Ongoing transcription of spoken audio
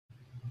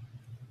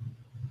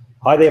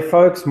Hi there,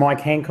 folks. Mike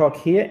Hancock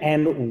here,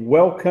 and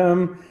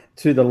welcome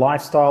to the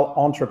Lifestyle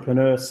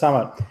Entrepreneur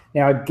Summit.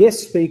 Now, our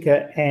guest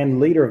speaker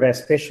and leader of our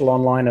special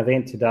online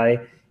event today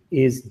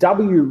is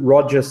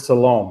Roger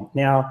Salam.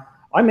 Now,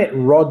 I met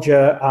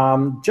Roger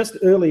just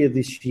earlier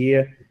this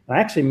year. I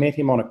actually met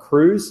him on a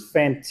cruise.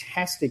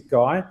 Fantastic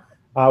guy.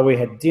 We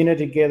had dinner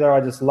together. I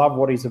just love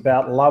what he's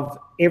about, love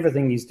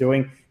everything he's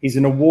doing. He's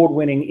an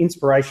award-winning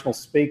inspirational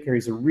speaker.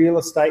 He's a real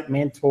estate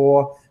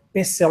mentor,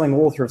 best-selling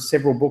author of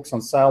several books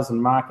on sales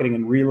and marketing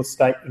and real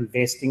estate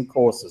investing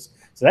courses.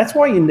 So that's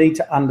why you need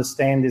to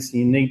understand this.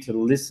 You need to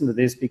listen to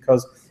this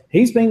because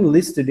he's been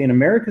listed in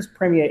America's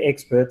Premier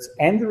Experts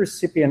and the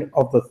recipient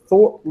of the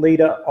Thought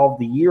Leader of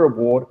the Year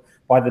Award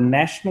by the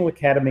National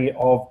Academy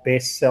of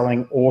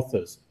Best-Selling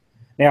Authors.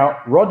 Now,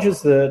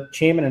 Roger's the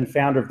chairman and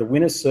founder of the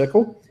Winner's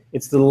Circle.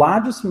 It's the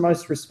largest and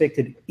most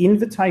respected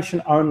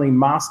invitation-only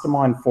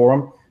mastermind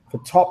forum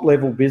for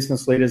top-level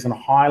business leaders and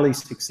highly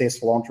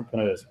successful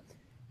entrepreneurs.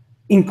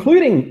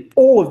 Including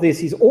all of this,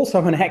 he's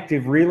also an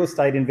active real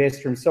estate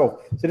investor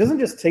himself. So he doesn't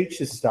just teach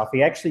this stuff,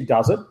 he actually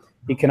does it.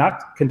 He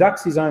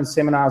conducts his own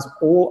seminars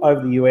all over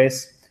the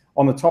US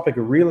on the topic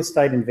of real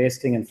estate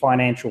investing and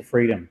financial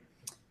freedom.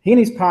 He and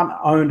his partner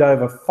owned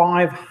over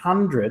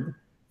 500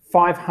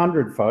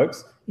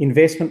 folks,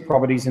 investment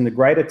properties in the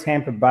greater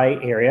Tampa Bay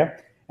area,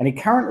 and he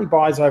currently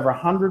buys over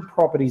 100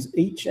 properties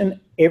each and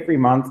every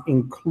month,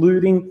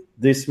 including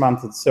this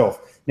month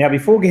itself. Now,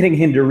 before getting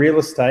into real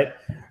estate,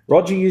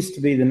 Roger used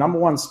to be the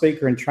 #1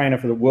 speaker and trainer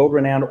for the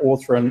world-renowned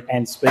author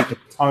and speaker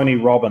Tony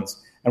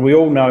Robbins, and we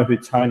all know who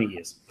Tony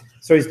is.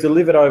 So he's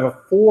delivered over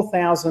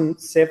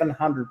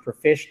 4,700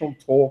 professional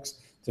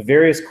talks to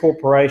various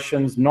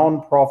corporations,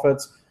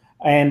 non-profits,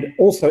 and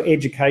also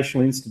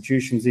educational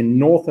institutions in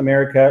North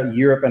America,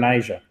 Europe, and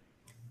Asia.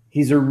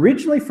 He's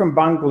originally from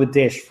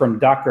Bangladesh,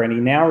 from Dhaka, and he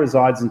now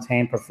resides in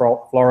Tampa,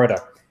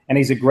 Florida, and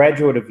he's a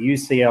graduate of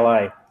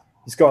UCLA.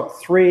 He's got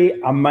 3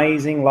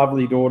 amazing,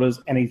 lovely daughters,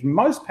 and he's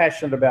most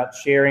passionate about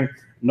sharing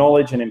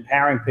knowledge and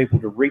empowering people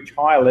to reach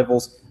higher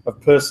levels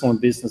of personal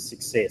and business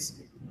success.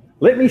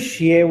 Let me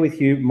share with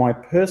you my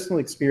personal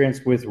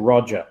experience with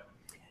Roger.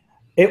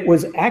 It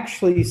was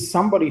actually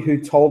somebody who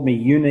told me,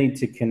 you need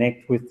to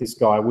connect with this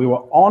guy. We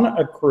were on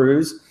a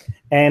cruise,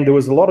 and there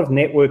was a lot of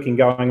networking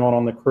going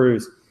on the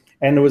cruise.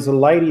 And there was a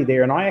lady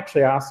there, and I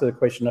actually asked her the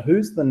question,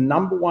 who's the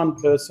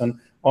 #1 person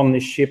on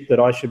this ship that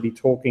I should be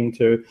talking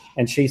to?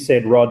 And she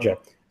said, Roger.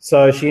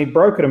 So she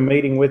brokered a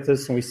meeting with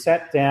us, and we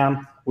sat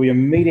down. We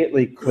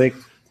immediately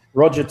clicked.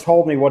 Roger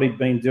told me what he'd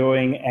been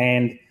doing,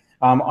 and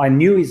I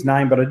knew his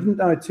name, but I didn't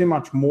know too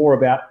much more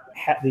about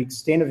the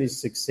extent of his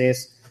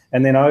success.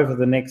 And then over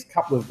the next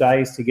couple of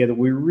days together,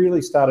 we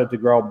really started to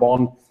grow a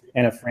bond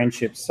and a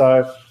friendship.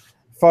 So,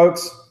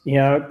 folks,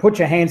 put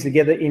your hands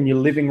together in your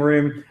living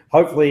room,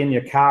 hopefully in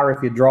your car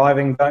if you're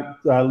driving. Don't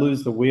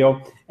lose the wheel.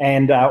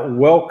 And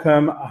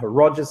welcome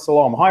Roger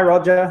Salam. Hi,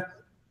 Roger.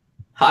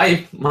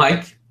 Hi,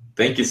 Mike.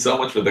 Thank you so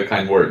much for the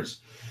kind words.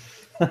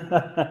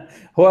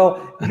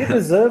 Well, you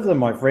deserve them,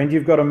 my friend.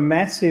 You've got a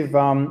massive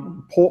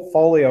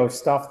portfolio of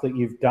stuff that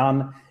you've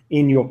done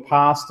in your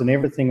past and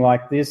everything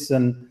like this.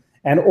 And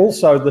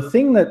also the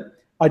thing that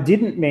I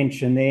didn't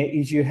mention there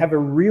is you have a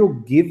real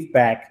give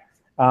back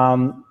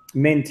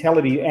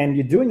mentality, and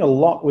you're doing a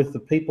lot with the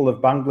people of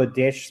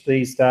Bangladesh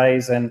these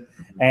days, and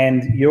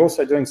you're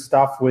also doing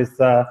stuff with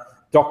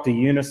Dr.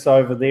 Yunus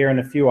over there and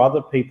a few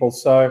other people.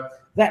 So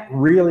that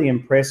really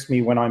impressed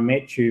me when I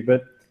met you.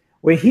 But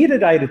we're here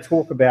today to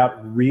talk about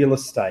real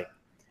estate,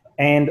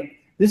 and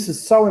this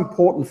is so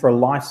important for a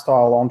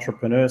lifestyle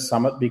entrepreneur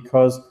summit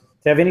because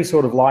to have any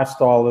sort of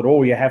lifestyle at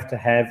all, you have to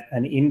have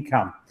an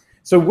income.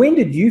 So when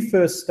did you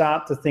first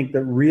start to think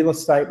that real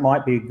estate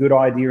might be a good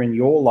idea in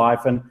your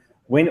life, and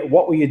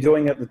what were you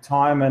doing at the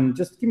time? And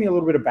just give me a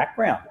little bit of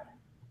background.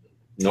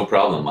 No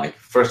problem, Mike.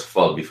 First of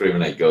all, before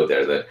even I go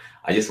there, that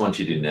I just want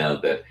you to know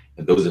that,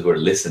 and those who are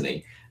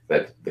listening,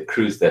 that the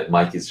cruise that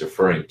Mike is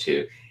referring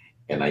to,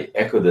 and I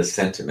echo the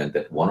sentiment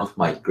that one of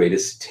my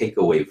greatest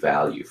takeaway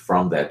value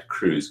from that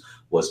cruise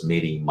was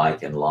meeting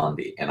Mike and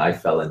Londi. And I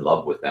fell in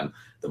love with them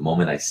the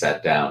moment I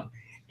sat down,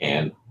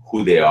 and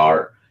who they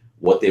are,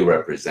 what they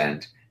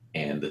represent,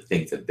 and the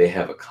things that they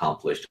have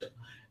accomplished.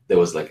 There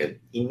was like an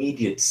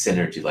immediate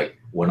synergy. Like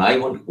when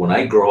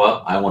I grow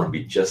up, I want to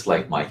be just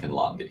like Mike and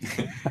Londi.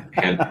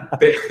 And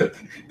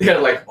they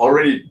like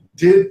already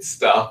did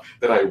stuff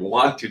that I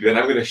want to do, and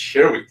I'm going to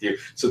share with you.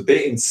 So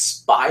they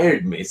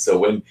inspired me. So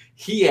when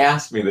he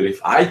asked me that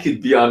if I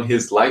could be on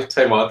his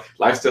Lifestyle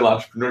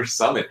Entrepreneur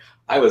Summit,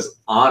 I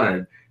was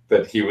honored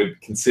that he would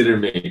consider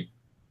me.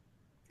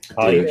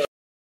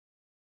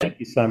 Thank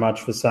you so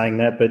much for saying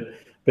that.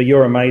 But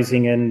you're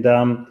amazing, and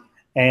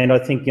I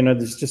think,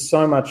 there's just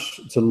so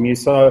much to you.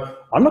 So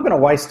I'm not going to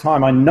waste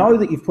time. I know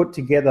that you've put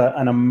together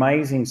an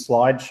amazing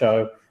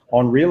slideshow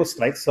on real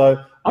estate.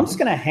 So I'm just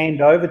going to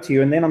hand over to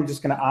you, and then I'm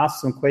just going to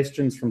ask some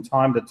questions from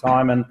time to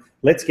time, and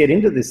let's get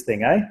into this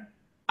thing, eh?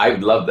 I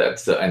would love that.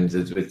 So, and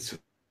it's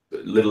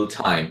little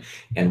time.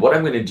 And what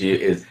I'm going to do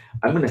is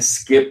I'm going to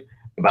skip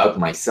about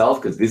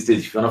myself, because this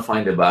is, if you want to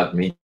find about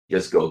me,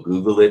 Just go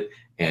Google it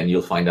and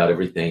you'll find out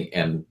everything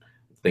and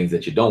things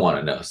that you don't want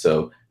to know.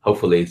 So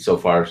hopefully so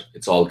far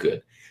it's all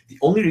good. The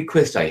only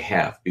request I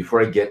have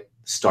before I get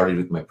started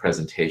with my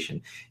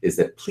presentation is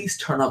that please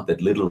turn off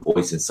that little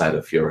voice inside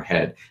of your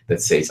head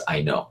that says,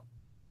 I know.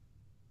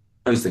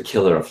 It's the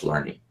killer of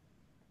learning.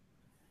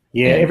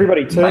 Yeah, and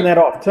everybody turn that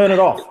off. Turn it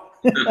off.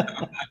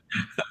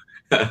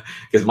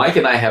 Because Mike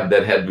and I had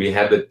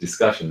that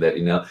discussion that,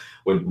 you know,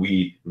 when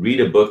we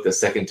read a book the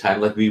second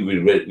time, like we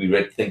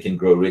read Think and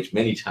Grow Rich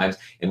many times,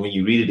 and when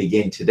you read it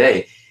again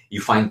today,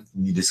 you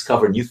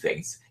discover new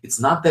things. It's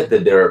not that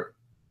they're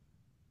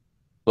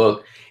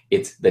book,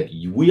 it's that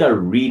we are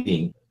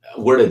reading,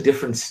 we're at a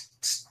different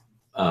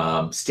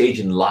stage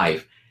in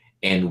life,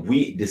 and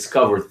we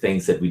discover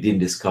things that we didn't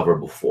discover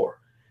before.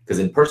 Because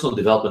in personal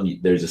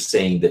development, there's a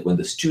saying that when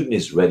the student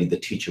is ready, the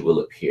teacher will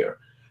appear.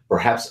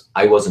 Perhaps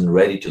I wasn't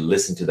ready to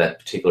listen to that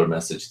particular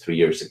message 3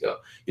 years ago.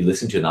 You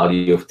listen to an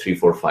audio 3,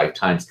 4, 5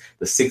 times.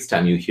 The 6th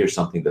time you hear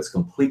something that's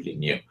completely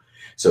new.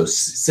 So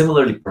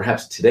similarly,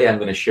 perhaps today I'm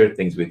going to share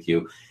things with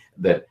you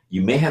that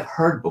you may have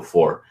heard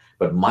before,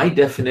 but my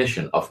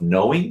definition of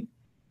knowing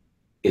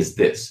is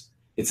this.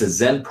 It's a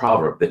Zen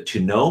proverb that to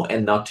know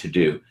and not to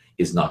do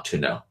is not to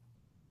know.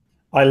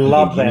 I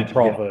love that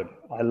proverb.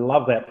 I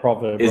love that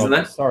proverb. Isn't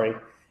Roger. it? Sorry.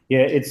 Yeah,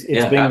 it's been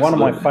absolutely. One of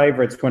my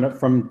favorites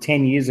from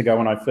 10 years ago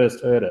when I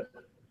first heard it.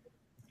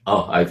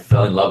 Oh, I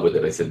fell in love with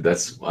it. I said,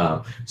 that's,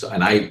 so,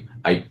 and I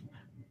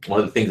one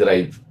of the things that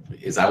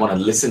I want to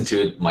listen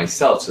to it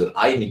myself so that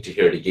I need to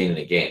hear it again and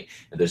again.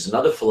 And there's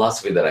another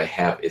philosophy that I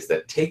have is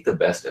that take the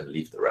best and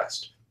leave the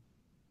rest.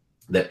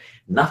 That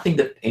nothing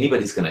that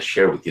anybody's going to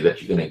share with you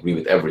that you're going to agree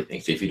with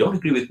everything. So if you don't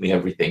agree with me,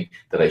 everything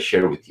that I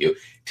share with you,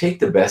 take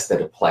the best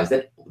that applies.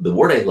 That the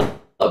word I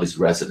love is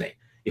resonate.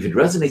 If it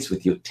resonates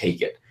with you,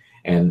 take it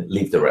and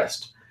leave the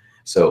rest.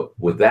 So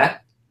with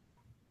that,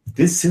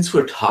 since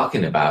we're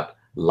talking about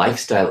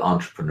lifestyle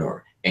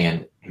entrepreneur,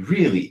 and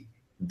really,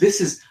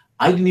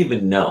 I didn't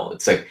even know.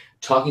 It's like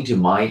talking to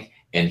Mike,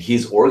 and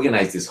he's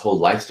organized this whole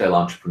lifestyle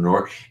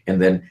entrepreneur.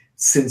 And then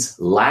since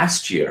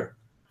last year,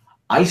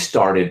 I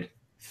started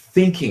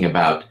thinking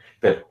about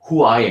that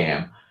who I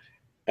am,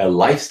 a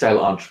lifestyle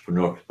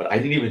entrepreneur, but I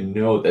didn't even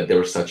know that there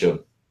was such a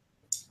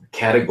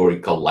category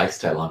called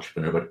lifestyle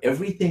entrepreneur. But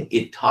everything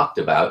it talked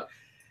about,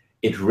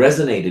 it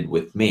resonated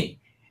with me.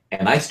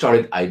 And I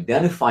started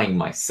identifying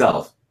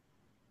myself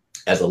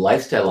as a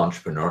lifestyle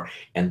entrepreneur.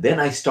 And then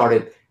I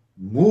started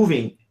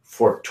moving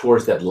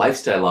towards that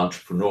lifestyle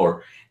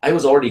entrepreneur. I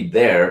was already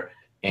there,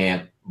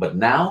 but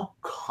now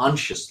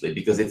consciously,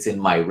 because it's in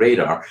my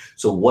radar.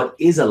 So what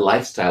is a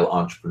lifestyle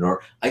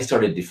entrepreneur? I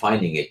started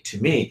defining it.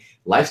 To me,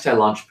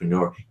 lifestyle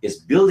entrepreneur is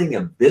building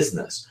a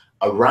business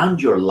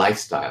around your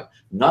lifestyle,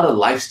 not a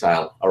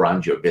lifestyle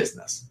around your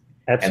business.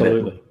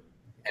 Absolutely.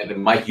 And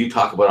then Mike, you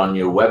talk about on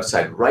your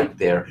website right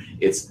there,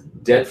 it's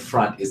dead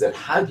front, is that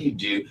how do you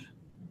do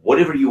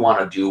whatever you want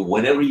to do,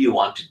 whenever you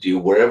want to do,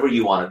 wherever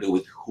you want to do,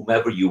 with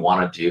whomever you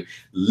want to do,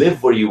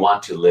 live where you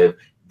want to live,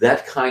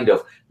 that kind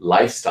of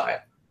lifestyle.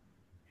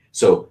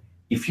 So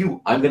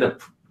I'm going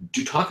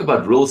to talk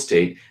about real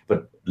estate,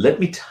 but let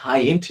me tie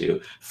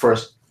into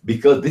first,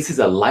 because this is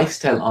a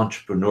lifestyle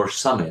entrepreneur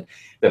summit,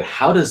 that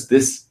how does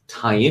this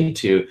tie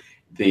into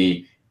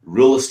the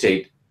real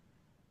estate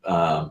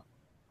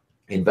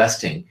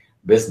investing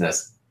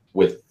business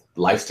with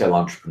lifestyle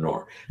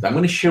entrepreneur? So I'm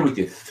going to share with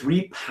you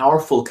 3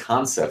 powerful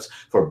concepts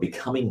for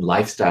becoming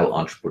lifestyle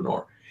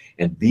entrepreneur.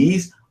 And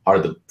these are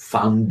the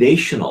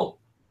foundational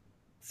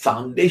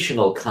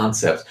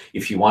concepts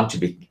if you want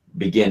to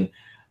begin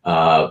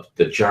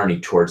the journey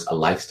towards a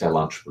lifestyle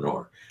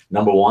entrepreneur.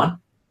 Number 1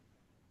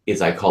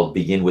 is I call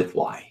begin with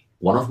why.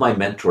 One of my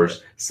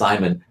mentors,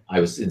 Simon, I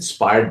was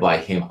inspired by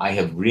him. I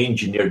have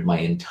re-engineered my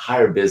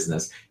entire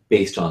business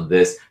based on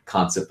this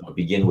concept of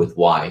begin with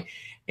why.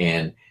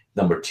 And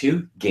number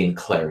 2, gain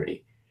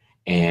clarity.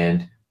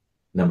 And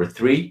number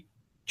 3,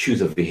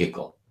 choose a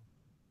vehicle.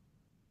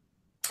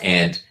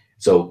 And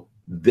so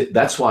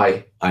that's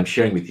why I'm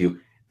sharing with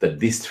you that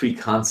these 3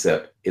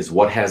 concepts is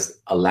what has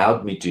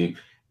allowed me to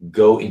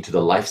go into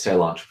the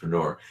lifestyle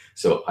entrepreneur.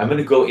 So I'm going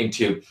to go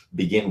into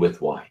begin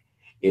with why.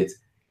 It's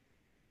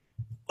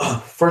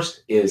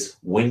first is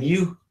when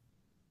you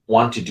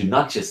want to do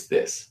not just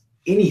this,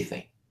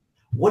 anything,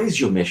 what is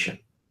your mission?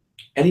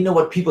 And you know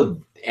what,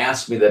 people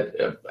ask me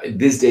that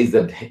these days,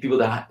 that people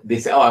that they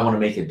say, oh, I want to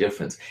make a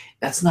difference.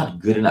 That's not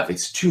good enough.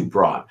 It's too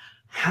broad.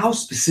 How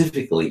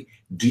specifically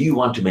do you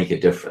want to make a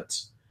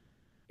difference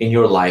in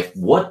your life?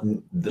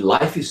 The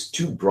life is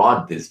too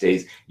broad these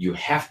days. You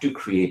have to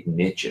create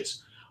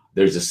niches.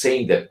 There's a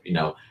saying that,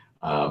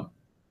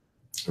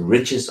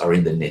 riches are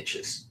in the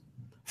niches.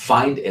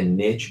 Find a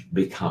niche,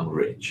 become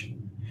rich.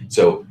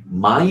 So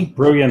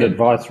brilliant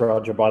advice,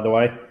 Roger, by the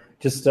way.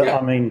 Just,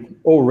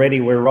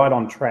 already we're right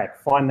on track.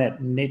 Find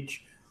that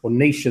niche, or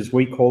niche as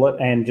we call it,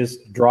 and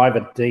just drive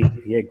it deep.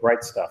 Yeah,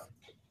 great stuff.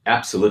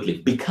 Absolutely.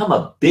 Become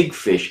a big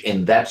fish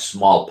in that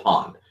small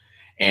pond.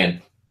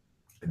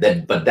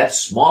 But that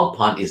small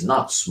pond is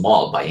not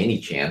small by any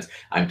chance.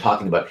 I'm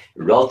talking about,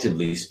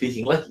 relatively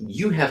speaking, like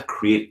you have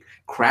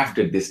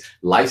crafted this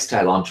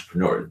lifestyle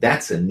entrepreneur.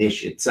 That's a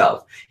niche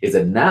itself, is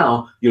that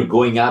now you're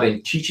going out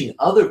and teaching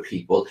other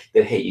people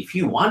that, hey, if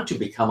you want to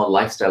become a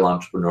lifestyle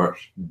entrepreneur,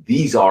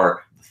 these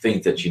are the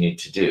things that you need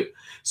to do.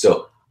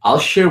 So I'll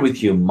share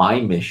with you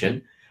my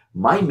mission.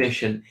 My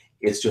mission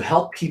is to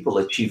help people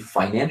achieve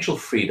financial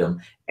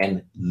freedom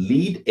and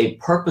lead a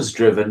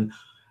purpose-driven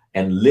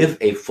and live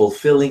a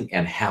fulfilling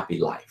and happy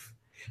life.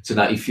 So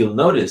now if you'll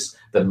notice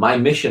that my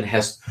mission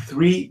has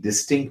three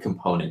distinct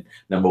components.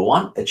 Number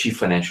one, achieve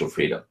financial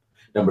freedom.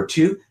 Number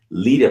two,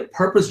 lead a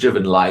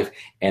purpose-driven life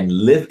and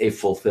live a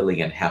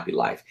fulfilling and happy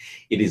life.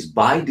 It is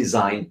by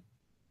design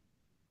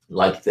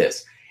like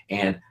this.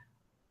 And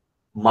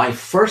my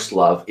first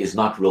love is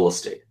not real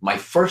estate. My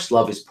first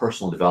love is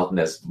personal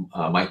development. As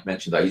Mike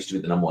mentioned, I used to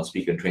be the #1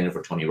 speaker and trainer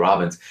for Tony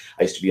Robbins.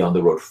 I used to be on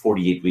the road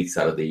 48 weeks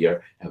out of the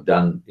year. I've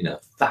done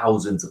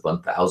thousands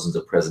upon thousands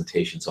of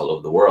presentations all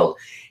over the world.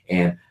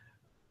 And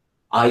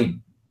I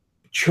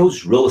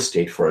chose real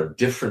estate for a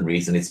different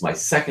reason. It's my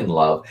second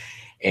love,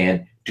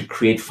 and to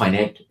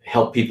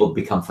help people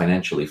become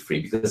financially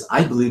free, because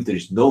I believe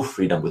there's no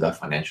freedom without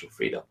financial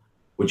freedom.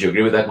 Would you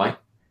agree with that, Mike?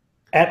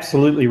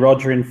 Absolutely,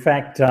 Roger. In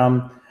fact,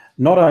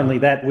 not only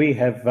that, we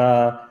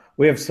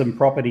have some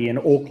property in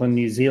Auckland,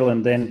 New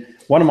Zealand, and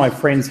one of my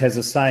friends has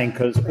a saying,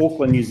 because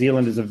Auckland, New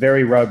Zealand is a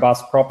very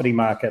robust property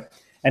market,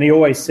 and he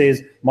always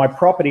says, my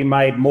property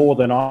made more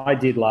than I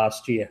did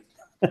last year.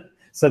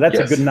 So that's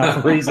a good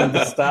enough reason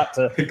to start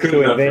to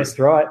invest,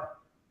 right?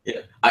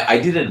 Yeah, I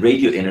did a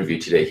radio interview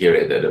today here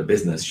at a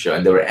business show,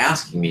 and they were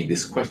asking me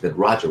this question, that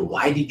Roger,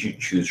 why did you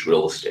choose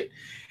real estate?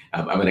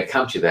 I'm going to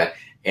come to that,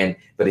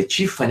 but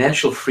achieve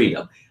financial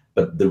freedom.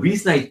 But the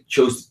reason I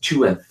chose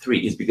 2 and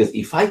 3 is because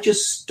if I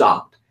just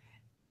stopped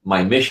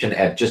my mission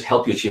at just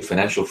help you achieve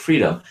financial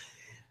freedom,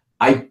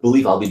 I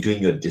believe I'll be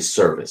doing you a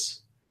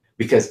disservice.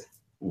 Because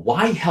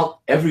why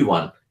help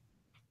everyone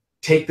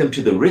take them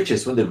to the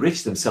riches when the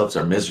rich themselves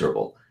are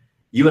miserable?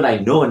 You and I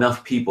know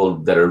enough people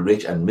that are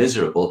rich and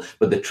miserable,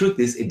 but the truth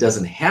is it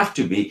doesn't have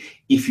to be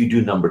if you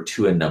do number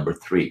 2 and number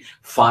 3.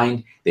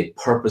 Find the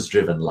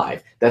purpose-driven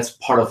life. That's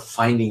part of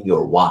finding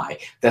your why.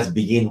 That's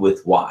begin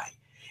with why.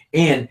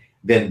 And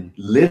then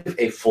live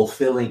a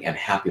fulfilling and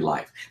happy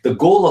life. The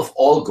goal of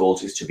all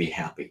goals is to be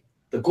happy.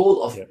 The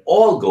goal of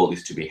all goals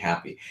is to be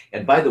happy.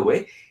 And by the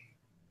way,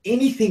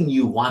 anything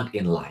you want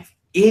in life,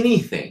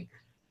 anything,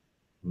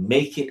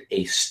 make it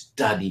a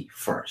study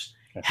first.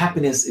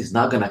 Happiness is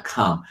not going to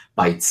come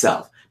by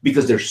itself,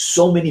 because there's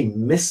so many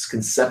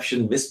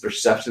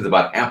misperceptions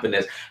about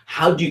happiness.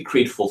 How do you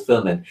create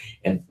fulfillment?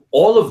 And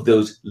all of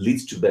those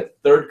leads to the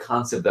third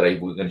concept that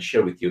we're going to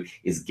share with you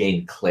is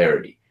gain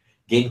clarity.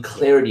 Gain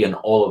clarity on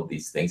all of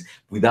these things.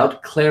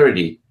 Without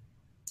clarity,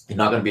 you're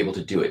not going to be able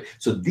to do it.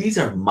 So these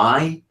are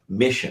my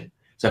mission.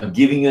 So I'm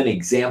giving you an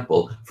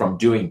example from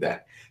doing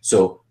that.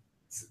 So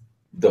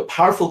the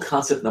powerful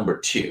concept number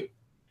 2,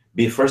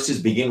 first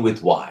is begin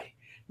with why.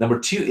 Number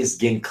 2 is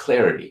gain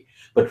clarity.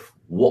 But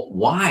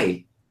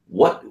why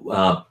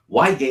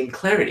gain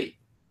clarity?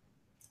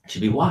 It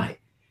should be why.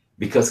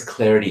 Because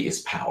clarity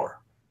is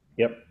power.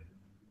 Yep.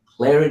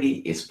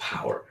 Clarity is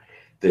power.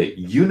 The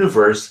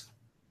universe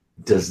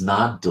does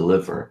not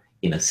deliver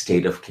in a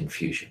state of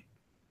confusion.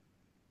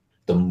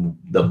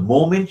 The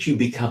moment you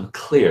become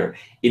clear,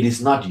 it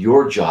is not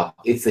your job.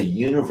 It's the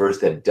universe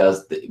that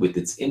does, with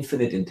its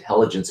infinite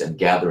intelligence and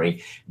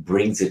gathering,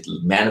 brings it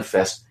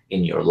manifest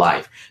in your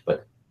life.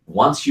 But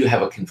once you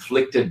have a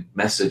conflicted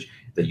message,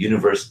 the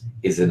universe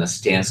is in a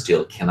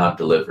standstill, cannot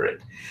deliver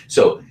it.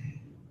 So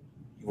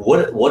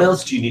what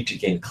else do you need to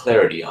gain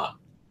clarity on?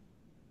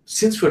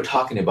 Since we're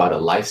talking about a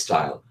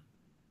lifestyle,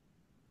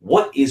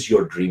 what is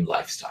your dream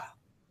lifestyle?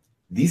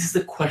 This is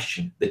the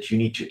question that you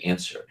need to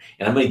answer.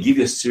 And I'm going to give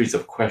you a series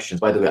of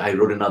questions. By the way, I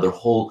wrote another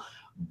whole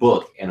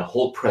book and a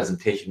whole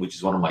presentation, which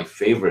is one of my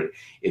favorite.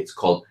 It's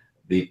called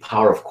The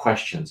Power of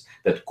Questions,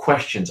 that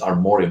questions are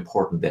more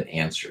important than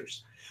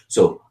answers.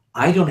 So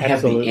I don't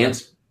have the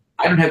answer.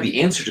 I don't have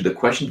the answer to the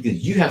question,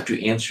 because you have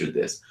to answer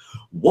this.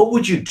 What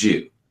would you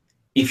do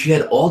if you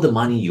had all the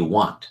money you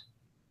want?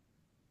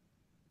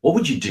 What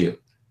would you do?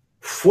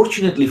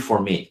 Fortunately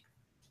for me,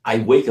 I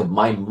wake up,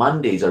 my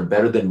Mondays are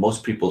better than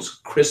most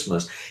people's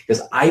Christmas,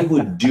 because I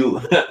would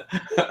do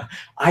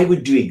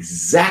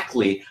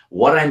exactly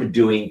what I'm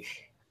doing,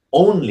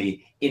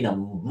 only in a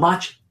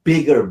much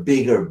bigger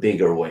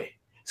way.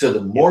 So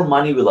the more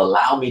money will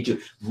allow me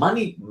to,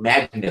 money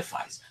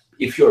magnifies.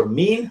 If you're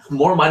mean,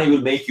 more money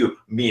will make you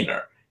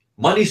meaner.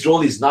 Money's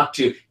role is not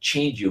to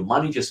change you.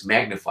 Money just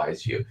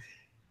magnifies you.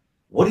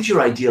 What is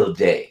your ideal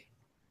day?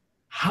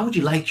 How would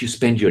you like to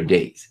spend your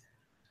days?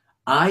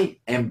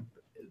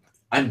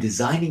 I'm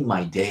designing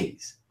my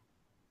days.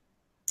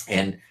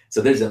 And so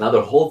there's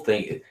another whole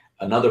thing,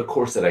 another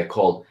course that I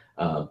call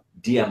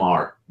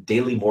DMR,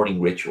 Daily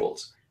Morning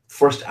Rituals.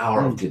 First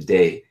hour of the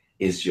day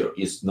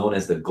is known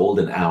as the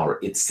golden hour.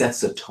 It sets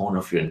the tone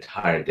of your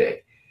entire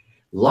day.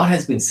 A lot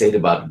has been said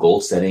about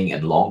goal setting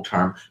and long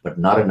term, but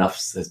not enough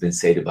has been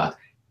said about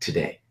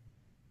today.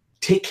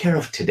 Take care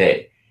of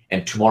today,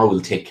 and tomorrow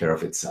will take care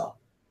of itself.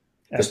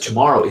 Because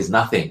tomorrow is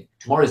nothing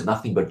Tomorrow is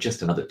nothing but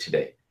just another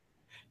today.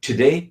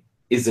 Today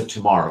is the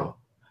tomorrow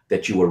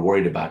that you were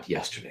worried about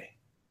yesterday.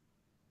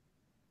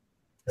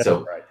 That's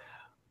So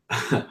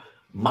great.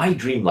 my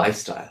dream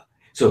lifestyle.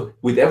 So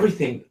with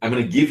everything, I'm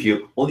going to give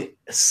you only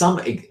some,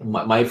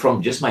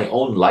 from just my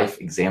own life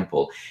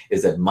example,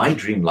 is that my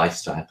dream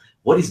lifestyle.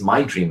 What is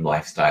my dream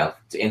lifestyle?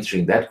 To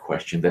answering that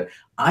question, that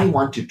I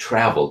want to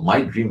travel.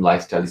 My dream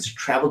lifestyle is to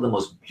travel the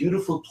most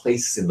beautiful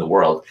places in the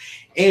world.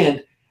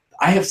 And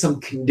I have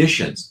some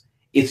conditions.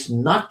 It's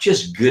not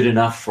just good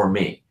enough for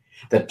me,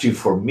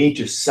 for me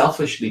to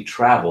selfishly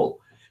travel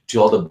to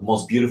all the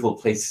most beautiful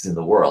places in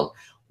the world.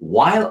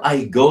 While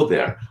I go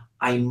there,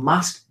 I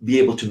must be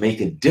able to make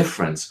a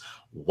difference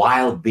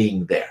while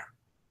being there.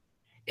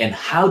 And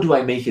how do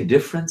I make a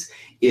difference?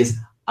 Is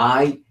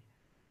I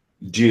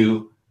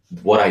do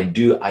what I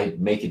do. I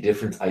make a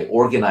difference. I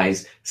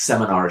organize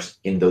seminars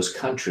in those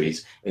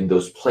countries, in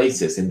those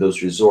places, in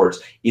those resorts.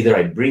 Either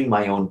I bring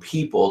my own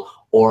people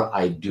or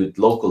I do it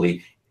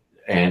locally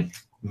and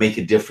make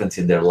a difference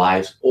in their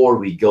lives. Or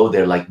we go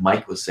there, like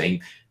Mike was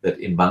saying, that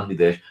in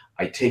Bangladesh,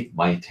 I take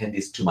my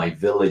attendees to my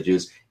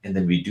villages and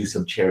then we do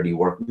some charity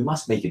work. We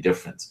must make a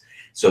difference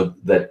so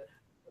that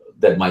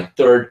my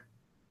third,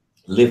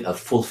 live a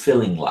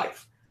fulfilling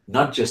life,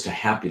 not just a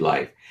happy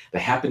life. The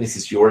happiness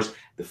is yours.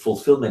 The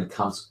fulfillment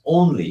comes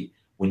only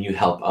when you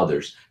help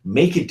others.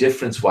 Make a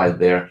difference while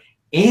there.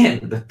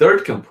 And the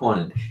third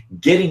component,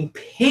 getting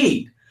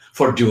paid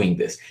for doing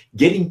this,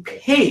 getting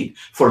paid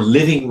for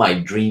living my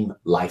dream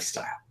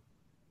lifestyle.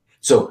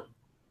 So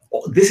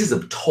this is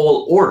a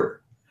tall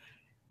order.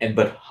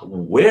 But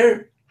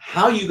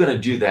how you're going to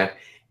do that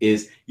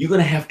is you're going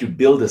to have to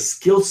build a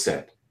skill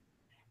set,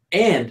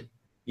 and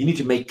you need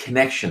to make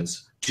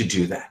connections to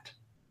do that.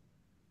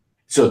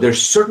 So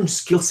there's certain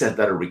skill sets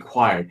that are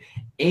required,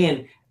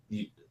 and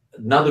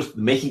another,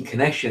 making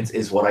connections,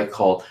 is what I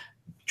call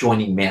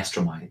joining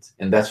masterminds,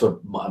 and that's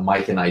what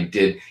Mike and I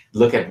did.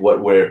 Look at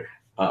where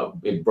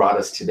it brought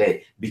us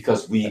today,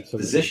 because we Absolutely.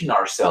 Position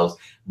ourselves.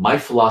 My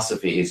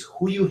philosophy is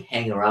who you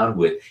hang around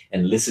with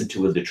and listen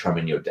to will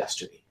determine your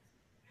destiny.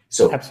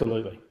 So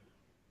absolutely.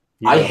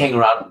 I hang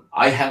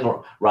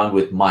around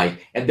with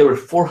Mike, and there were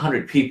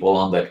 400 people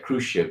on that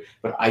cruise ship,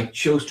 but I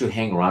chose to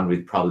hang around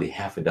with probably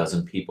half a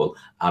dozen people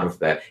out of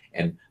that.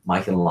 And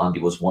Mike and Landi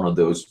was one of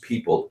those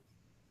people.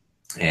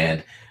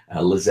 And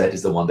Lizette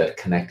is the one that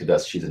connected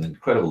us. She's an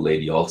incredible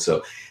lady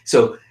also.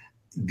 So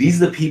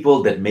these are the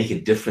people that make a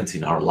difference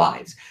in our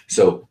lives.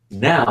 So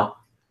now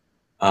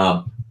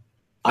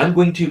I'm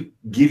going to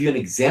give you an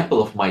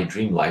example of my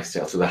dream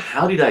lifestyle. So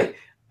how did I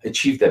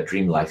achieve that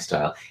dream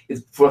lifestyle?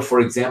 Is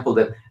for example,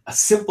 that a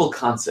simple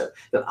concept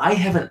that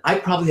I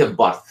probably have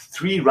bought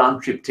 3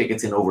 round-trip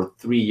tickets in over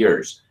 3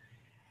 years.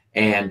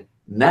 And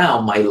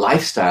now my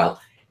lifestyle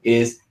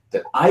is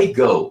that I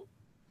go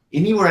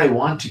anywhere I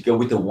want to go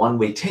with a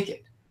one-way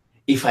ticket.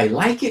 If I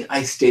like it,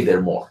 I stay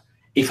there more.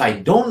 If I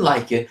don't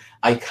like it,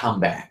 I come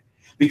back.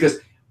 Because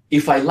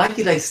if I like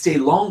it, I stay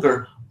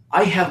longer.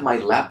 I have my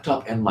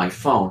laptop and my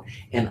phone,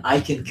 and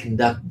I can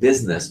conduct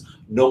business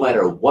no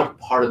matter what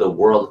part of the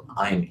world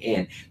I'm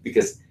in,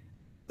 because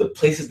the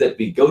places that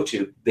we go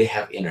to, they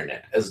have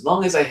internet. As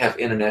long as I have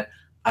internet,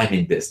 I'm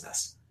in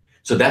business.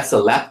 So that's the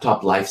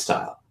laptop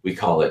lifestyle, we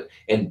call it.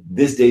 And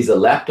these days, a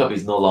laptop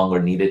is no longer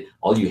needed.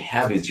 All you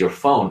have is your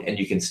phone, and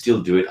you can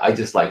still do it. I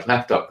just like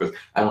laptop because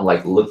I don't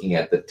like looking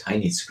at the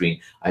tiny screen.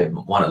 I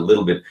want a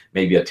little bit,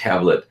 maybe a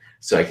tablet,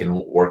 so I can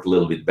work a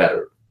little bit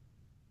better.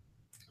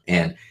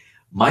 And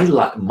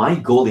my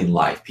goal in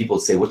life, people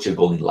say, what's your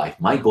goal in life?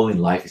 My goal in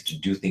life is to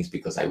do things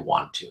because I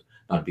want to,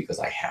 not because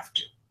I have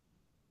to.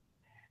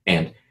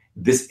 And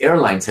these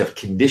airlines have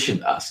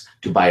conditioned us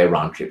to buy a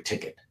round-trip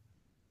ticket.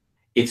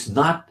 It's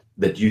not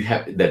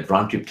that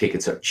round-trip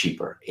tickets are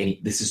cheaper.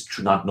 This is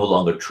no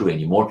longer true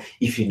anymore.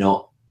 If you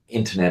know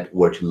internet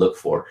where to look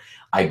for,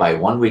 I buy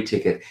one-way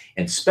ticket,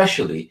 and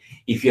especially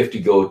if you have to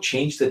go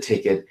change the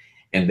ticket,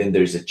 and then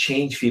there's a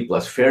change fee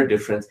plus fare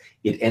difference,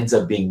 it ends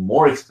up being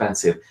more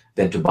expensive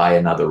than to buy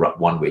another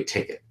one-way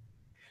ticket.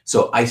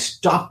 So I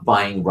stopped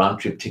buying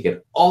round-trip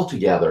ticket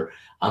altogether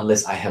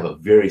unless I have a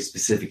very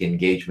specific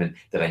engagement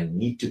that I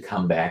need to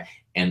come back,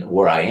 and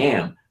where I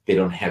am, they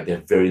don't have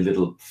their very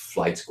little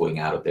flights going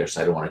out of there,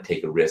 so I don't want to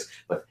take a risk.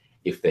 But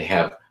if they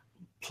have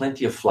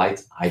plenty of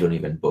flights, I don't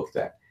even book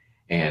that.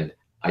 And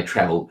I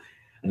travel.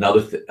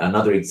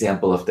 Another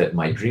example of that,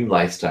 my dream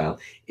lifestyle,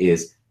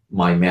 is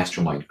my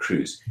mastermind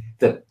cruise.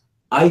 That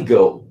I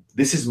go,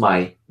 this is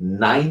my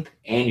 9th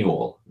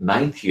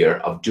year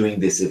of doing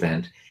this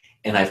event,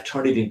 and I've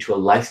turned it into a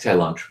lifestyle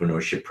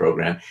entrepreneurship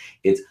program.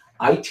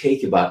 I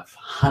take about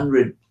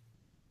 100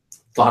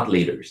 thought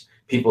leaders,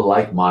 people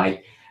like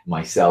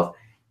myself,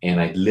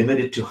 and I limit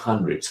it to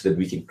 100 so that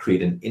we can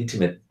create an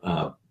intimate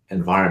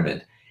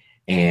environment.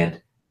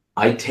 And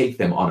I take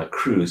them on a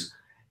cruise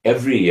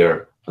every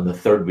year on the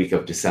 3rd week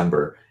of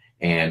December,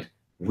 and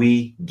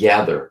we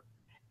gather.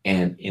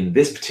 And in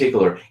this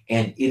particular,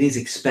 and it is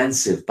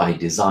expensive by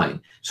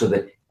design, so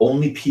that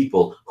only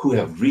people who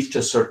have reached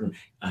a certain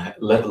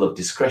level of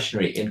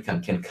discretionary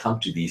income can come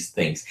to these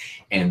things.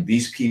 And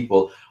these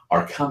people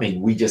are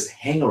coming. We just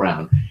hang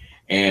around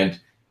and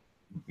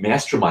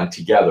mastermind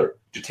together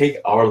to take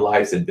our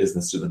lives and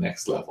business to the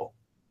next level.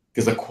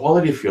 Because the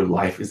quality of your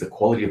life is the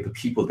quality of the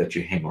people that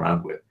you hang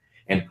around with.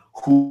 And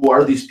who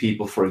are these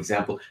people? For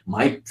example,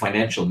 my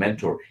financial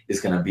mentor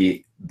is going to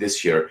be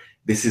this year.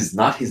 This is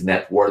not his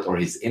net worth or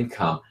his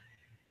income.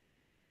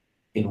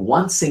 In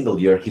one single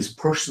year, his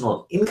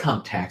personal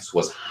income tax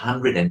was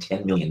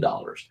 $110 million.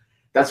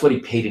 That's what he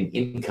paid in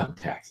income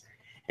tax.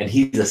 And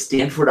he's a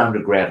Stanford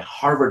undergrad,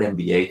 Harvard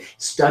MBA,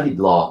 studied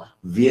law,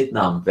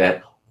 Vietnam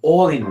vet,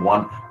 all in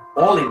one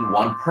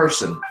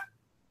person.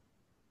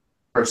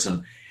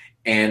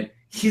 And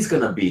he's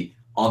going to be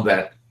on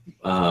that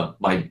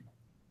my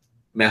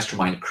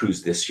mastermind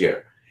cruise this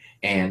year.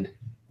 And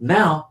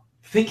now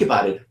think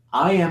about it.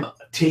 I am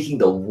taking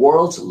the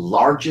world's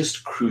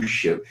largest cruise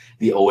ship,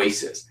 the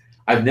Oasis.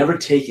 I've never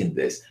taken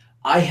this.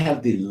 I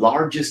have the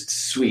largest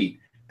suite,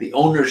 the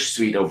owner's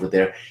suite over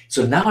there.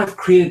 So now I've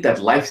created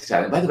that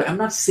lifestyle. And by the way, I'm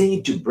not saying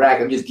it to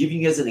brag. I'm just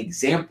giving you as an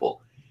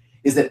example,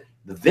 is that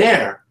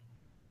there,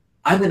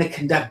 I'm going to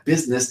conduct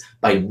business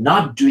by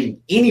not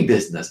doing any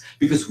business,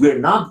 because we're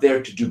not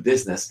there to do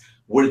business.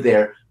 We're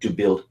there to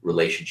build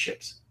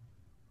relationships.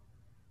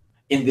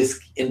 In this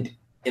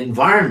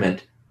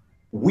environment,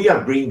 we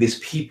are bringing these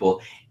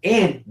people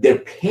and they're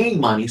paying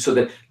money, so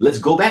that, let's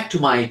go back to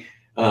my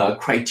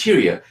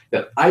criteria,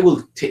 that I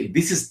will take.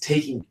 This is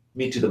taking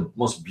me to the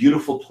most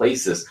beautiful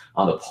places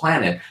on the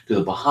planet, to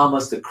the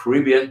Bahamas, the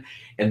Caribbean.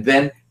 And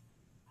then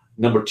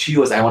number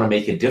two is I want to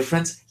make a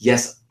difference.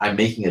 Yes, I'm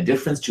making a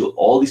difference to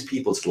all these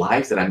people's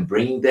lives that I'm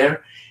bringing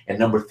there. And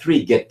number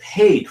three, get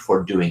paid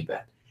for doing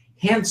that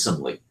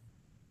handsomely,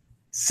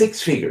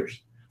 6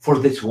 figures for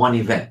this one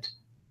event.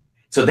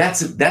 So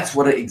that's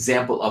what an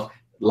example of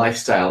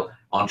lifestyle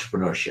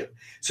entrepreneurship.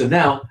 So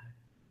now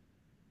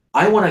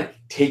I want to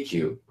take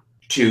you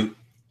to,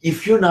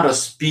 if you're not a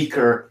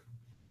speaker,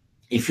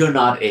 if you're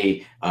not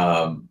in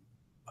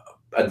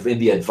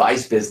the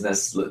advice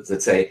business,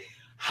 let's say,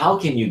 how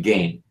can you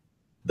gain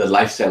the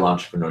lifestyle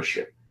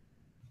entrepreneurship?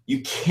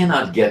 You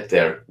cannot get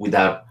there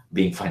without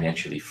being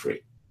financially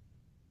free.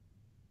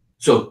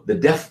 So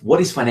what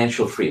is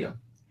financial freedom?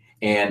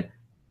 And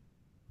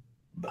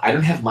I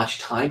don't have much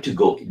time to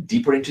go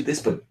deeper into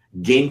this, but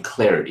gain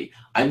clarity.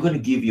 I'm going to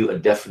give you a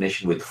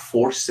definition with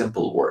 4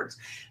 simple words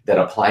that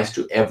applies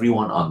to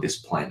everyone on this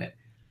planet.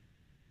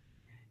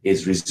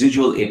 Is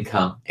residual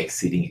income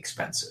exceeding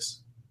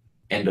expenses.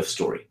 End of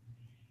story.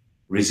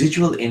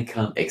 Residual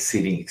income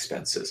exceeding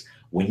expenses.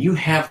 When you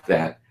have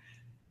that,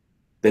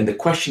 then the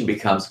question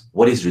becomes,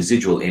 what is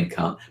residual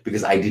income?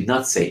 Because I did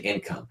not say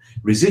income.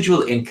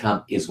 Residual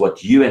income is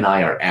what you and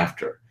I are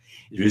after.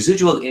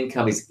 Residual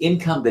income is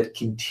income that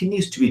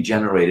continues to be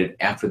generated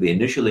after the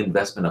initial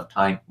investment of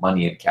time,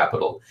 money, and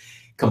capital,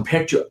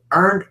 compared to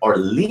earned or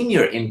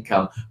linear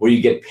income, where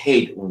you get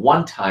paid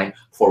one time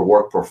for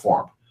work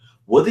performed.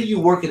 Whether you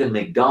work at a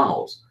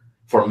McDonald's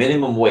for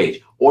minimum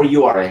wage, or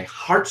you are a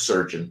heart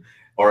surgeon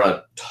or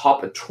a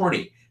top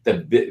attorney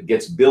that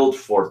gets billed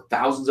for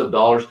thousands of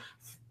dollars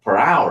per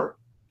hour,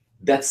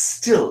 that's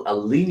still a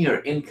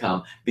linear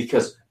income,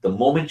 because the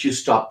moment you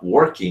stop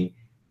working,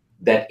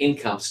 that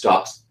income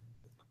stops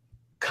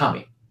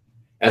coming,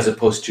 as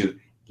opposed to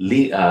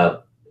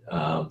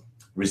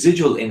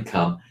residual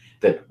income,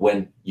 that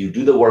when you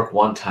do the work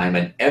one time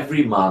and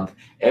every month,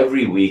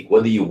 every week,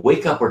 whether you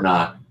wake up or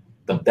not,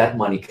 that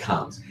money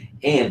comes,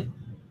 and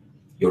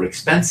your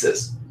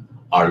expenses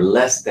are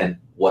less than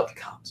what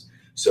comes.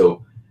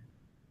 So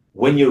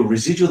when your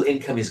residual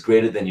income is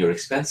greater than your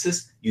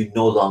expenses, you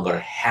no longer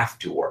have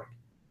to work.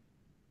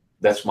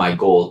 That's my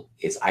goal,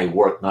 is I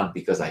work not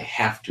because I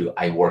have to,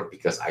 I work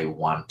because I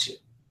want to.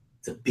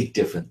 It's a big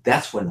difference.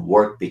 That's when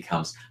work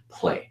becomes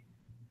play.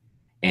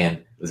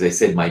 And as I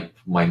said,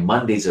 my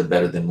Mondays are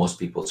better than most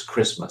people's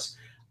Christmas.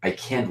 I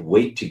can't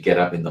wait to get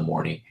up in the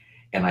morning,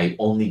 and I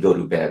only go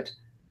to bed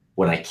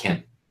when I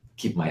can't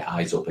keep my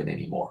eyes open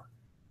anymore,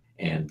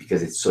 and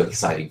because it's so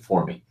exciting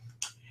for me.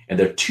 And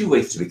there are 2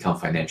 ways to become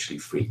financially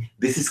free.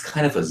 This is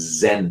kind of a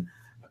Zen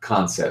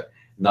concept,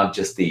 not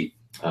just the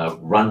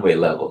runway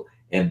level.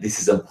 And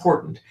this is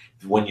important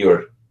when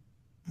you're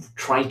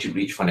trying to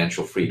reach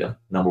financial freedom.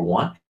 Number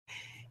 1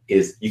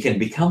 is you can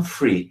become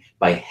free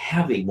by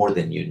having more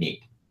than you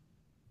need,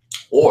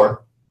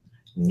 or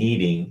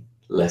needing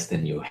less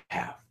than you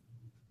have.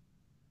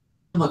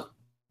 A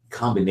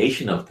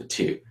combination of the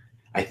 2,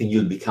 I think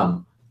you'll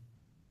become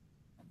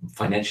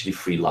financially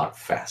free a lot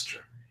faster.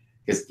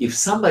 Because if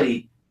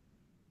somebody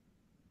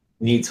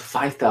needs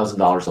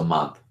 $5,000 a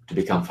month to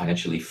become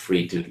financially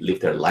free to live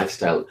their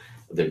lifestyle,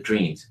 their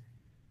dreams,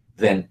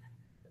 then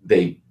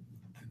they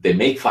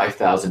make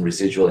 $5,000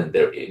 residual and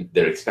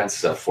their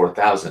expenses are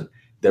 $4,000,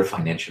 they're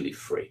financially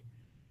free.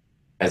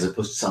 As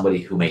opposed to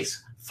somebody who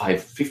makes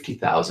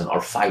 $50,000 or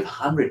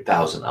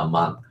 $500,000 a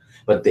month,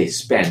 but they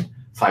spend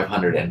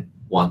 $500 and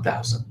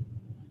 $1,000.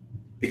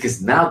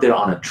 Because now they're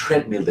on a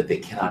treadmill that they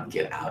cannot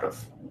get out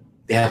of.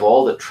 They have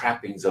all the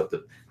trappings of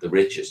the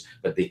riches,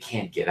 but they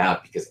can't get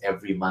out, because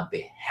every month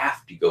they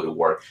have to go to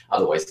work.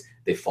 Otherwise,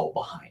 they fall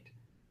behind.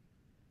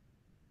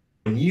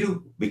 When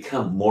you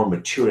become more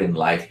mature in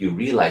life, you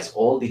realize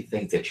all the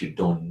things that you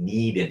don't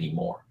need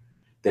anymore.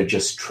 They're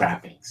just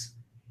trappings.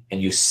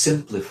 And you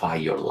simplify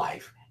your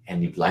life,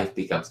 and your life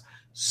becomes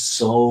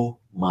so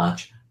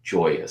much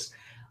joyous.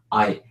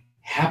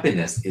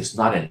 Happiness is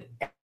not an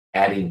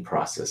adding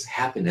process.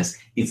 Happiness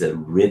is a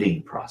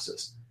ridding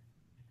process.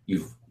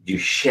 You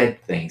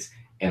shed things,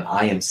 and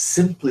I am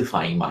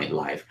simplifying my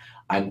life.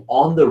 I'm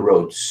on the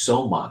road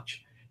so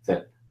much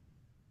that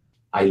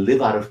I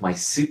live out of my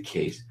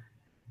suitcase.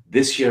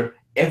 This year,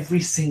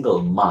 every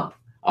single month,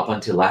 up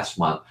until last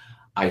month,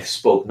 I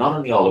spoke not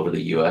only all over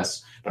the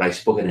US, but I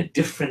spoke in a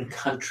different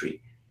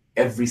country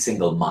every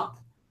single month.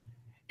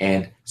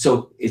 And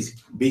so it's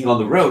being on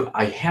the road,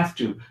 I have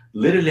to,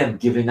 literally, I'm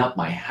giving up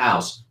my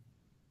house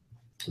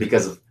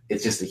because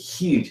it's just a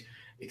huge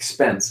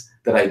expense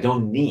that I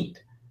don't need.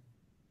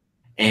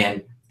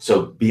 And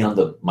so beyond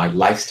my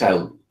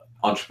lifestyle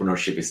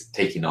entrepreneurship is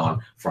taking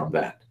on from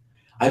that.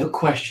 I have a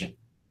question.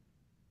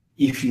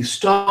 If you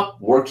stop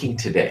working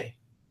today,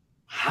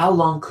 how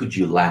long could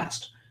you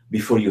last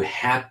before you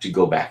had to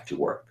go back to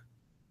work?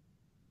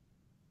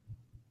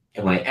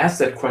 And when I ask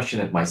that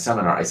question at my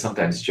seminar, I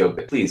sometimes joke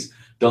that please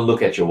don't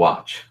look at your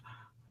watch.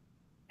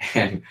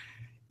 And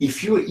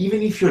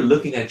even if you're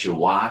looking at your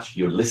watch,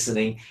 you're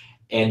listening,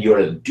 and you're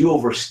at a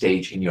do-over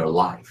stage in your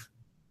life,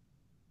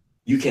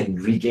 you can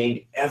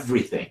regain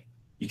everything.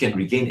 You can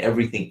regain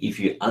everything if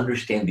you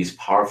understand these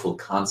powerful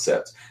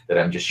concepts that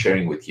I'm just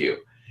sharing with you.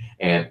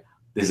 And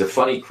there's a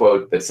funny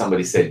quote that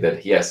somebody said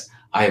that, yes,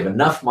 I have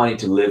enough money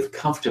to live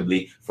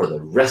comfortably for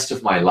the rest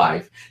of my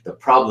life. The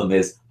problem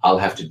is I'll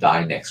have to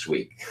die next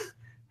week.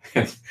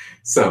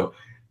 So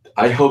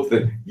I hope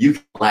that you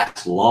can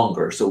last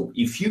longer. So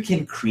if you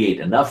can create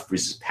enough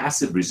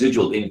passive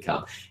residual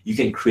income, you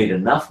can create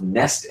enough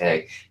nest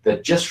egg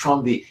that just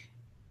from the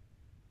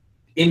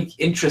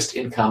interest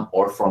income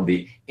or from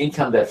the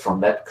income that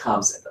from that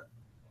comes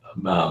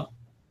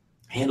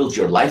handles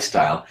your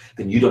lifestyle,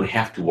 then you don't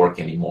have to work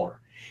anymore.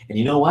 And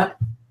you know what?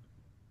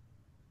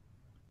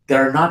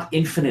 There are not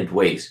infinite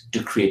ways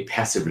to create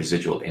passive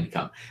residual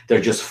income. There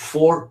are just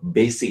 4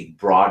 basic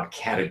broad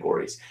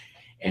categories.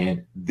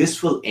 And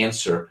this will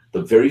answer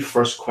the very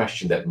first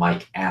question that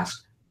Mike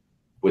asked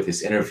with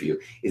his interview,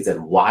 is that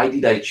why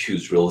did I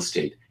choose real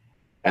estate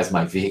as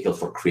my vehicle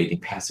for creating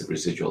passive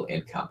residual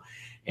income?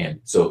 And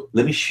so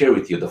let me share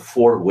with you the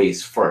 4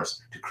 ways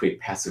first to create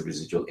passive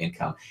residual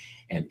income.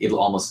 And it'll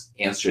almost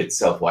answer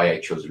itself why I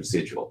chose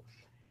residual.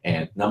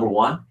 And number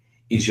 1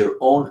 is your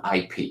own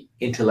IP,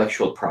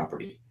 intellectual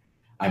property.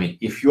 I mean,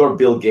 if you're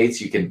Bill Gates,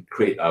 you can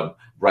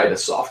write a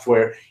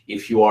software.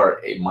 If you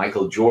are a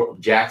Michael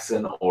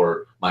Jackson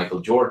or Michael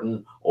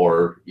Jordan,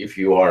 or if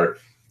you are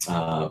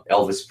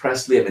Elvis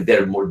Presley, I mean,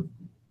 they're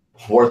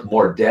worth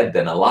more dead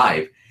than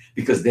alive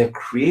because they've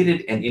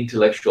created an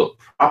intellectual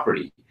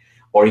property.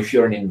 Or if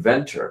you're an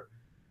inventor,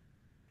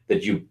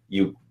 that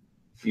you've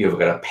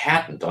got a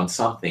patent on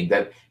something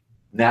that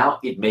now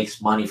it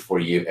makes money for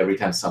you every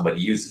time somebody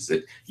uses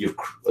it. You've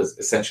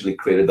essentially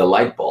created a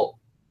light bulb.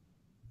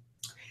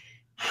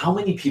 How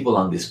many people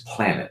on this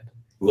planet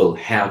will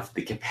have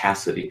the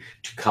capacity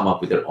to come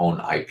up with their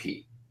own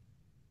IP?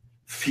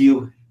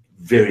 Few,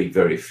 very,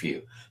 very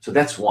few. So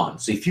that's one.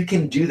 So if you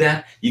can do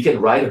that, you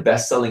can write a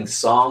best-selling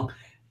song.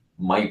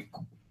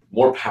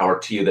 More power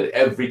to you, that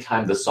every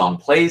time the song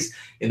plays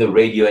in the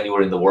radio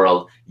anywhere in the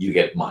world, you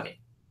get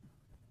money.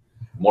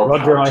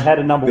 Roger, I had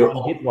a number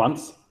 1 hit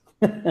once.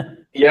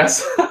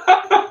 Yes.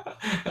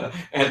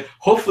 And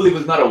hopefully it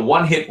was not a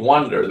one-hit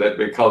wonder that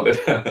we called it.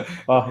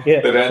 Oh,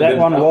 yeah, that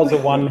one was a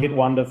one-hit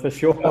wonder for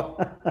sure.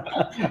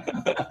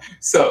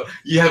 So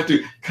you have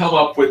to come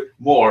up with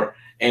more,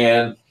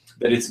 and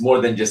that it's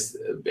more than just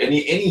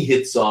any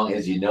hit song,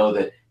 as you know,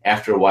 that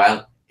after a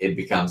while it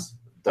becomes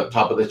the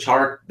top of the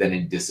chart, then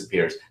it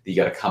disappears. You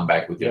got to come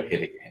back with your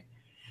hit again.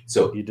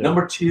 So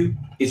number 2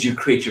 is you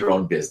create your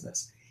own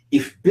business.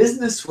 If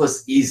business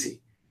was easy,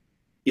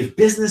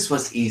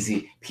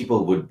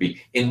 people would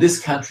be, in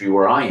this country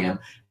where I am,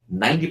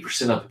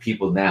 90% of the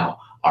people now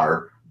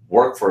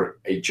work for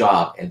a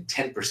job and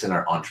 10%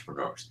 are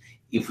entrepreneurs.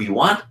 If we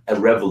want a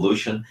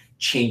revolution,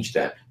 change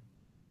that.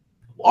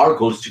 Our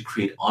goal is to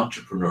create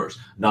entrepreneurs,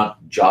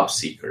 not job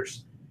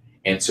seekers.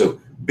 And so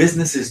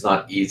business is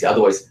not easy.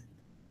 Otherwise,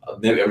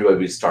 everybody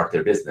will start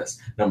their business.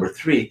 Number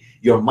 3,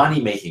 your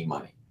money making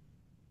money.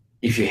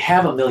 If you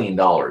have $1 million,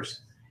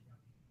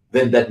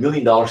 then that $1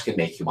 million can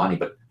make you money.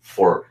 But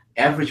for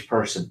average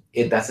person,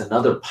 that's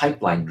another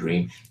pipeline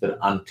dream that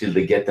until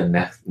they get the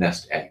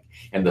nest egg.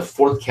 And the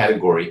 4th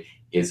category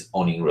is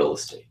owning real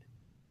estate.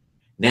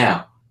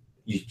 Now,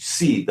 you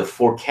see the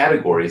 4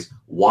 categories,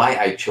 why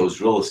I chose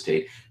real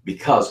estate,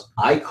 because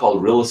I call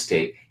real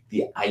estate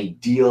the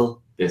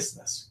ideal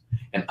business.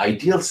 And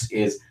ideals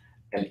is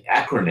an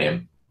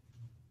acronym,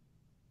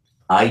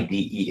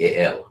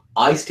 IDEAL.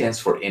 I stands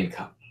for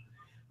income.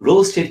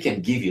 Real estate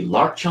can give you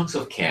large chunks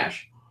of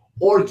cash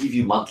or give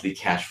you monthly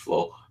cash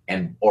flow,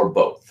 or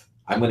both.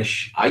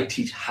 I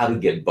teach how to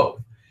get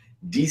both.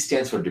 D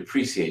stands for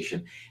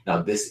depreciation.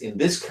 Now in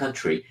this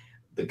country,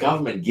 the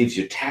government gives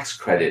you tax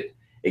credit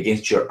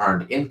against your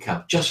earned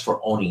income just for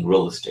owning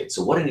real estate.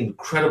 So what an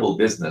incredible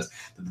business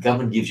that the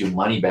government gives you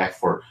money back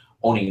for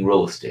owning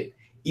real estate.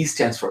 E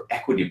stands for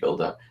equity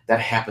buildup. That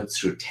happens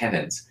through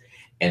tenants.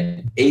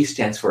 And A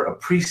stands for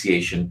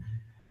appreciation.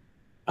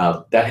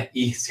 That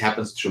E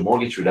happens through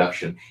mortgage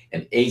reduction,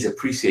 and A is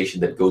appreciation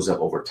that goes up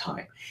over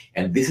time.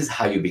 And this is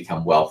how you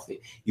become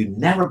wealthy. You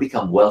never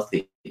become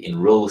wealthy in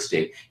real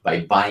estate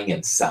by buying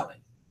and selling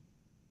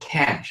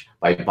cash,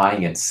 by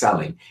buying and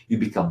selling. You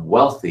become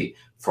wealthy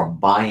from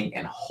buying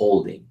and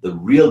holding. The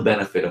real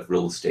benefit of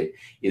real estate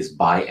is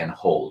buy and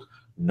hold,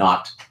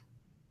 not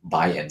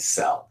buy and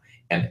sell.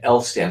 And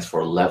L stands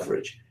for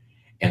leverage.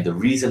 And the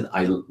reason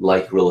I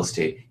like real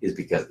estate is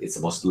because it's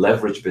the most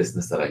leveraged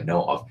business that I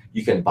know of.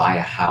 You can buy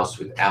a house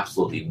with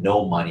absolutely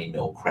no money,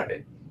 no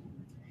credit.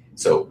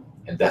 So,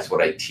 and that's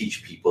what I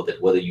teach people,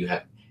 that whether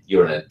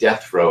you're in a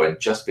death row and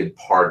just been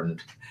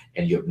pardoned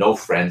and you have no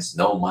friends,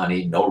 no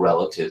money, no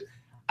relatives,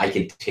 I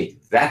can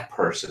take that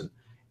person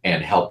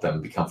and help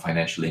them become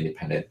financially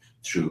independent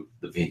through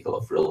the vehicle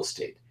of real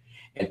estate.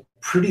 And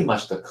pretty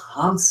much the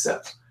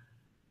concept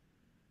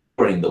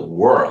in the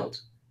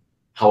world,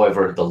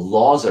 however, the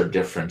laws are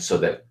different, so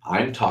that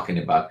I'm talking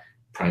about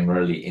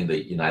primarily in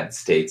the United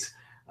States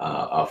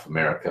of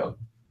America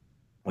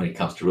when it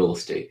comes to real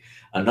estate.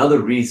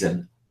 Another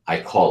reason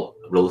I call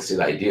real estate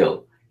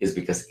ideal is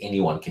because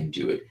anyone can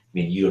do it. I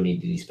mean, you don't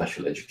need any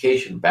special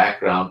education,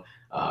 background,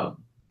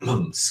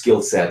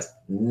 skill sets,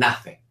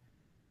 nothing.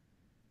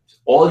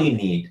 All you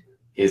need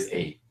is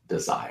a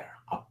desire,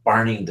 a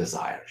burning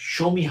desire.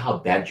 Show me how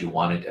bad you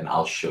want it, and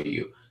I'll show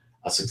you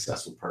a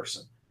successful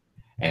person.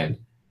 And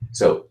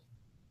so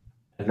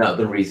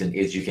another reason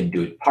is you can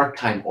do it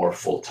part-time or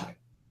full-time.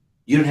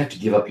 You don't have to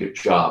give up your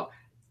job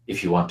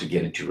if you want to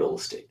get into real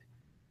estate.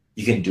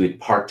 You can do it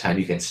part-time.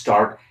 You can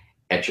start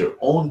at your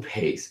own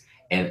pace,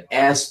 and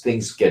as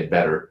things get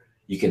better,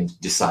 you can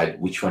decide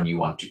which one you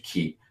want to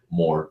keep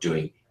more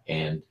doing.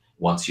 And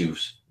once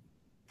you've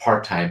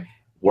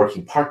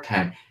working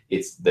part-time,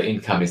 the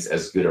income is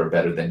as good or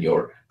better than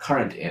your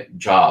current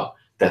job.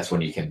 That's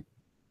when you can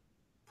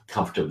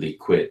comfortably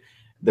quit.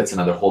 That's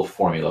another whole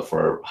formula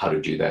for how to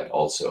do that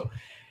also.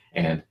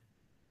 And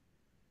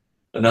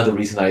another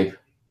reason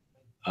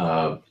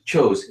I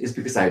chose is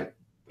because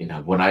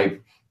when I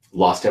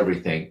lost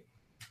everything,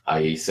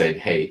 I said,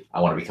 hey,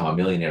 I want to become a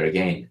millionaire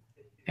again.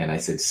 And I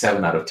said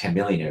 7 out of 10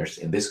 millionaires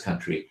in this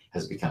country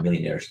has become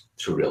millionaires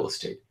through real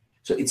estate.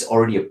 So it's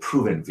already a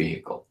proven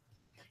vehicle.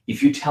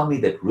 If you tell me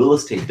that real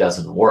estate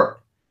doesn't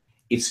work,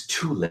 it's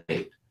too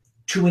late.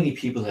 Too many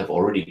people have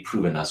already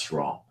proven us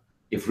wrong.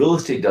 If real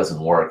estate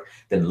doesn't work,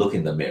 then look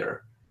in the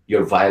mirror.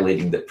 You're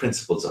violating the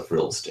principles of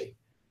real estate.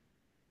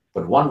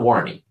 But one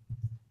warning,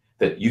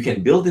 that you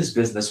can build this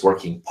business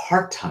working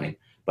part-time,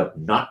 but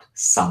not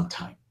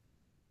sometime.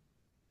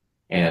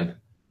 And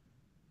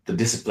the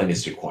discipline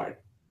is required.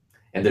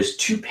 And there's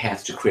 2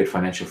 paths to create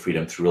financial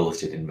freedom through real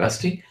estate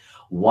investing.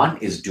 One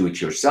is do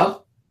it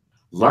yourself.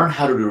 Learn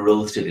how to do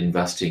real estate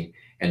investing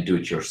and do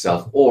it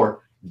yourself,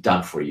 or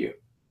done for you.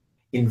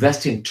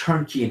 Invest in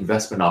turnkey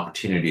investment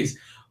opportunities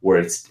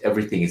where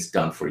everything is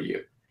done for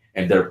you.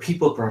 And there are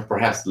people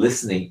perhaps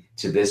listening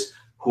to this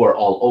who are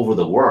all over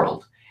the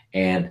world.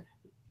 And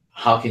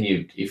how can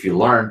you, if you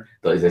learn,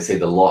 as I say,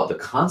 the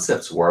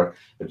concepts work,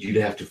 but you'd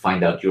have to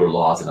find out your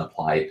laws and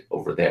apply it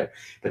over there.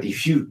 But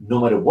if you, no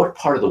matter what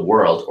part of the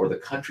world or the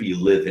country you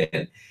live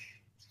in,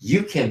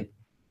 you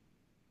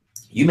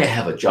may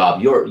have a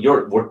job.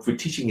 What we're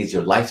teaching is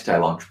your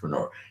lifestyle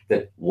entrepreneur,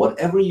 that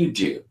whatever you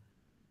do,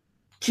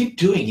 keep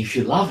doing if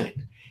you love it.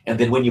 And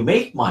then when you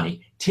make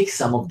money, take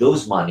some of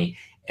those money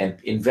and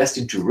invest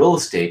into real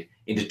estate,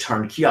 into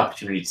turnkey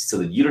opportunities, so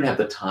that you don't have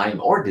the time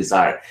or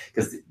desire,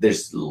 because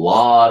there's a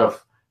lot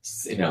of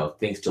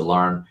things to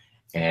learn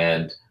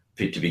and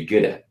to be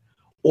good at.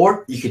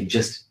 Or you can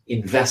just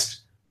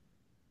invest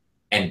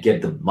and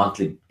get the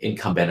monthly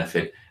income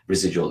benefit,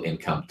 residual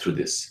income through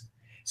this.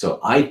 So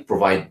I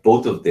provide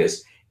both of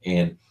this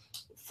and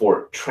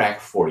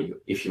track for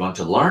you. If you want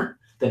to learn,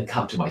 then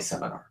come to my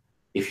seminar.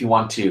 If you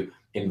want to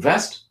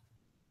invest,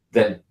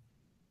 then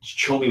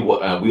show me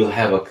what we'll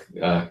have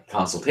a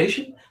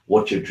consultation,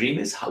 what your dream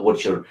is,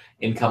 what your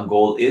income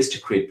goal is to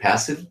create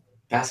passively,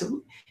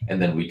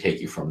 and then we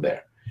take you from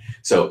there.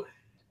 So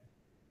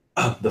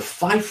the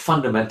 5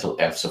 fundamental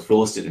F's of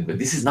real estate investing.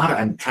 This is not,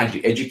 I'm trying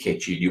to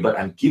educate you, but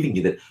I'm giving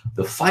you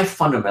the 5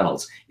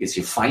 fundamentals is: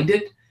 you find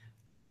it,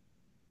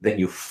 then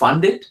you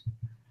fund it,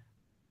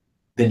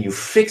 then you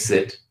fix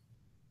it,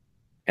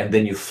 and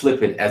then you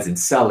flip it, as in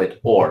sell it,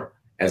 or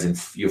as in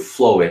you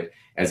flow it,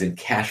 as in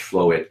cash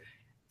flow it,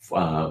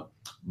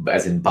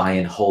 as in buy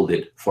and hold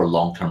it for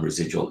long-term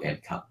residual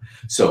income.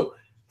 So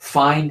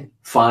find,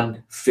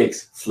 fund,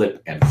 fix,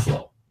 flip, and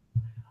flow.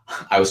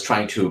 I was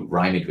trying to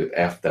rhyme it with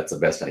F. That's the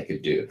best I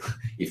could do.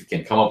 If you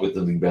can come up with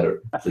something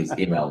better, please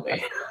email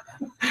me.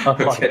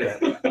 Okay.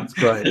 That's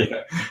great.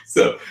 Yeah.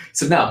 So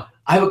now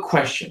I have a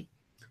question.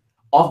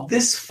 Of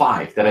this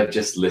 5 that I've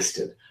just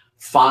listed,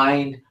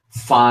 find,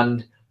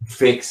 fund,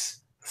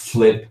 fix,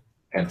 flip,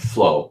 and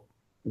flow,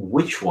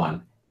 which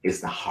one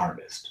is the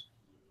hardest?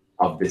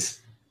 of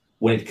this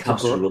when it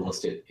comes to real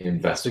estate It's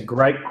investing? a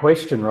great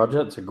question,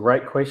 Roger. It's a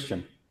great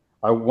question.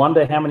 I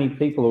wonder how many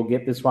people will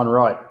get this one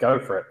right. Go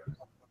for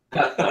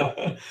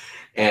it.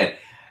 And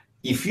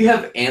if you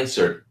have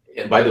answered,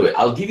 and by the way,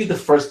 I'll give you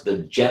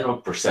the general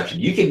perception.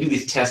 You can do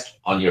this test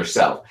on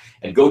yourself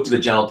and go to the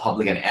general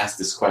public and ask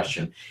this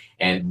question.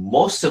 And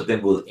most of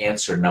them will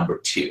answer number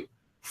 2,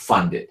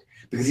 fund it.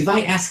 Because if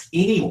I ask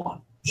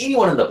anyone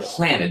on the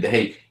planet that,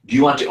 hey, do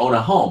you want to own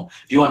a home?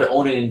 Do you want to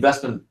own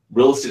an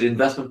real estate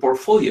investment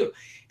portfolio?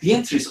 The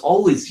answer is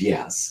always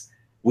yes,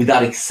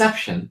 without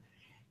exception.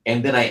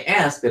 And then I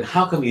ask, then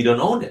how come you don't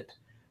own it?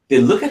 They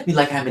look at me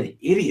like I'm an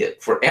idiot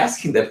for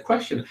asking that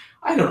question.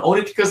 I don't own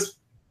it because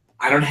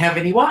I don't have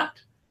any what?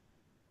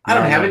 I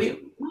don't have any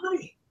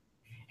money.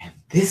 And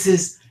this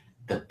is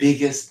the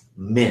biggest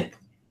myth.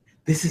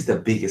 This is the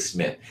biggest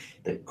myth.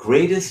 The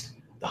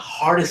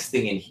hardest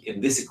thing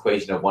in this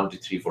equation of 1, 2,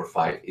 3, 4,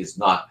 5 is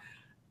not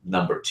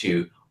number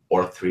 2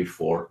 or 3,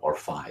 4, or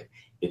 5.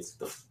 It's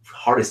the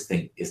hardest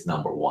thing is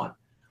number 1,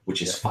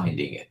 which is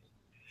finding it.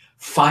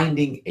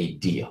 Finding a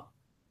deal.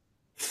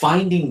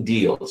 Finding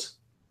deals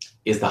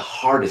is the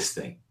hardest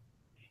thing.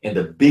 And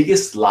the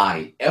biggest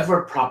lie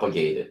ever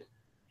propagated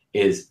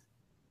is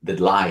the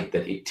lie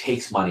that it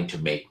takes money to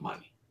make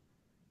money.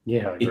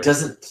 Yeah, it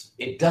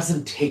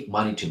doesn't take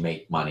money to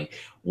make money.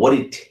 What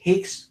it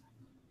takes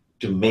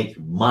to make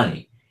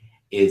money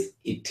is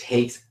it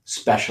takes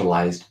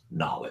specialized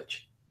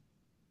knowledge.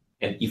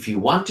 And if you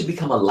want to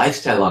become a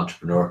lifestyle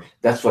entrepreneur,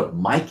 that's what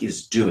Mike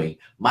is doing.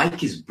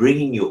 Mike is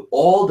bringing you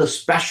all the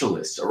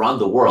specialists around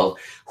the world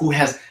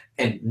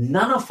and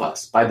none of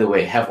us, by the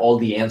way, have all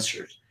the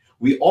answers.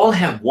 We all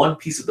have one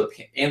piece of the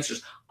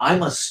answers.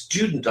 I'm a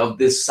student of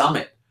this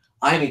summit.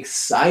 I'm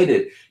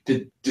excited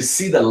to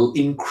see the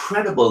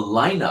incredible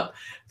lineup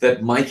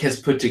that Mike has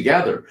put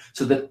together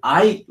so that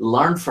I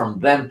learn from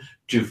them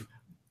to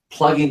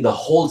plug in the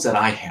holes that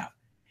I have.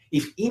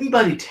 If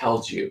anybody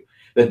tells you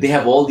that they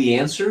have all the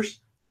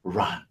answers,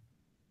 run.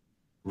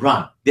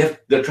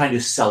 They're trying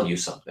to sell you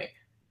something.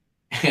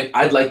 And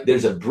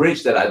there's a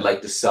bridge that I'd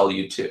like to sell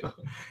you to,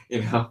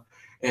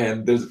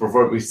 and there's a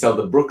proverb, we sell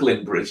the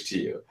Brooklyn Bridge to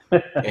you.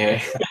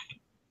 And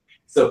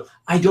so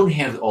I don't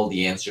have all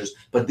the answers,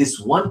 but this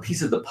one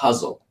piece of the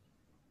puzzle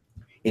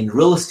in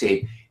real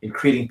estate, in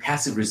creating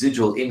passive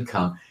residual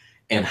income,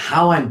 and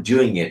how I'm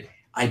doing it,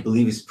 I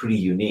believe is pretty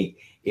unique.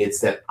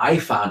 It's that I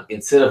found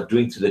instead of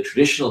doing through the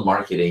traditional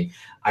marketing,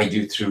 I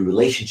do through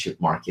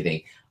relationship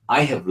marketing.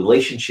 I have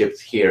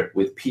relationships here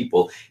with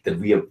people that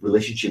we have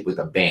relationship with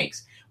the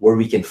banks where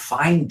we can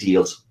find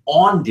deals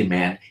on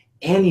demand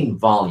and in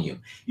volume.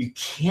 You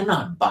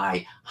cannot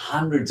buy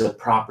hundreds of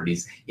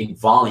properties in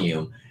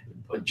volume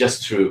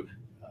just through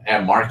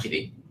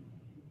marketing.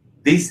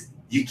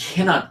 You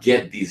cannot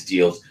get these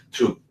deals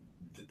through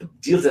the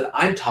deals that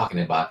I'm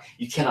talking about.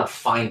 You cannot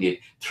find it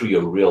through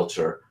your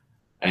realtor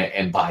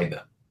and buy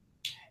them.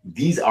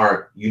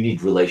 You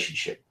need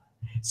relationship.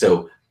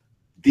 So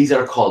these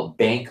are called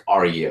bank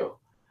REO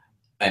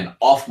and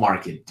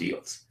off-market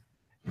deals.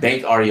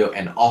 Bank REO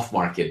and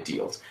off-market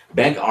deals.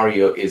 Bank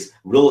REO is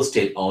real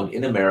estate owned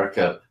in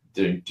America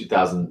during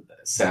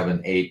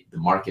 2007-8. The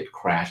market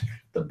crashed.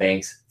 The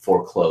banks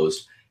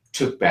foreclosed,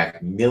 took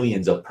back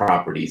millions of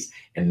properties,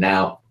 and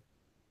now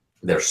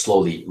they're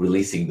slowly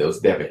releasing those.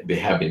 They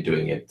have been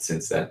doing it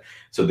since then,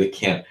 so they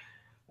can't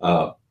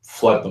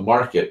flood the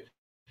market.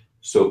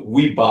 So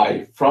we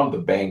buy from the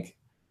bank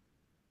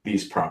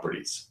these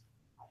properties.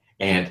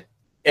 And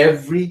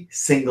every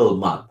single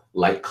month,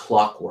 like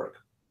clockwork,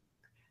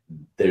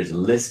 there's a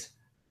list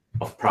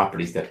of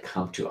properties that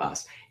come to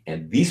us.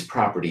 And these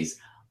properties,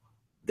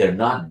 they're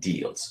not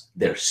deals,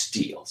 they're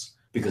steals,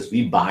 because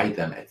we buy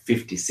them at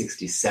 50,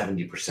 60,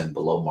 70%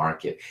 below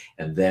market.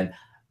 And then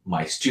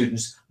my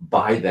students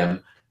buy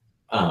them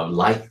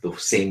like the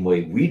same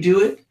way we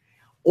do it,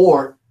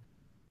 or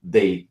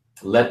they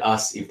let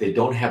us, if they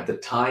don't have the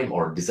time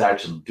or desire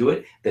to do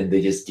it, then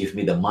they just give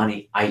me the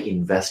money. I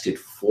invest it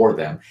for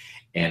them.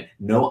 And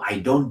no, I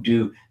don't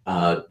do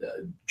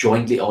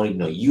jointly owning.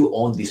 No, you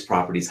own these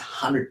properties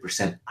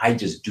 100%. I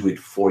just do it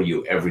for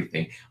you,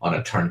 everything on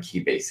a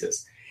turnkey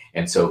basis.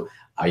 And so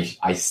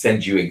I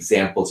send you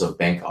examples of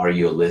bank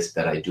REO lists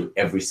that I do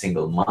every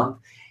single month.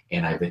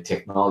 And I have a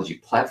technology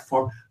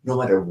platform. No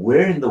matter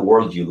where in the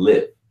world you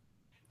live,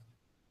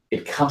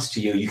 it comes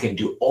to you. You can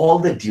do all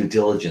the due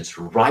diligence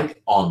right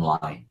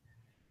online.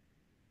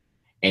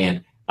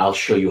 And I'll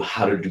show you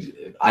how to do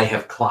it. I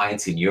have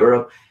clients in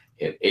Europe,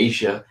 in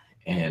Asia,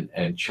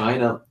 and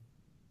China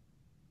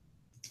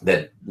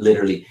that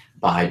literally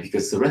buy,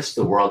 because the rest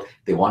of the world,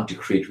 they want to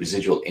create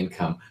residual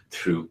income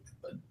through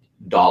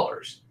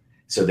dollars.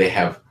 So they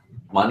have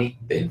money,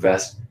 they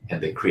invest,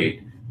 and they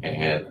create,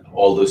 and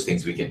all those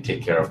things we can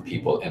take care of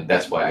people. And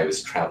that's why I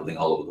was traveling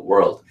all over the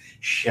world,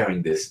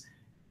 sharing this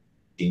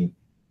in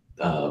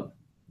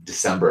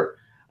December.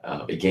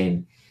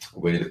 Again,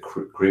 went to the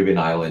Caribbean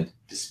island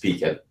to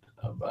speak at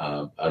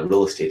a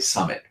real estate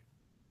summit.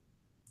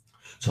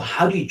 So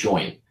how do you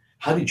join?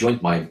 How do you join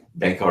my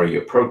Bank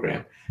REO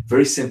program?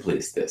 Very simply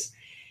is this.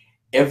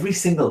 every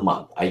single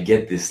month I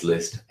get this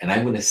list, and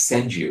I'm going to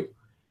send you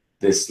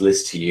this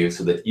list to you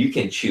so that you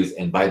can choose.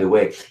 And by the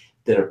way,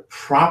 there are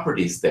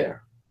properties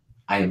there.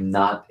 I am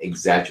not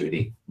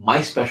exaggerating.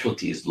 My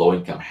specialty is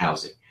low-income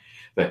housing.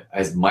 But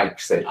as Mike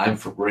said, I'm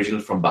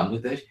originally from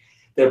Bangladesh.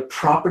 There are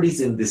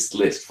properties in this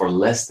list for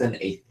less than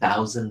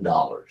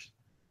 $1,000.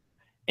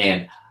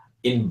 And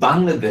in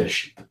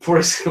Bangladesh, the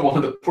poorest, one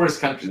of the poorest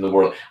countries in the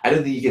world, I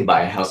don't think you can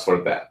buy a house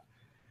for that.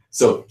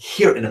 So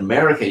here in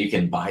America, you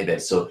can buy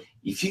that. So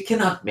if you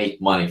cannot make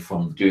money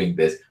from doing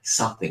this,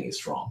 something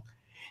is wrong.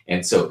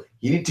 And so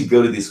you need to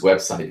go to this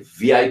website,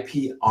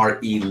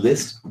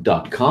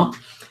 viprelist.com,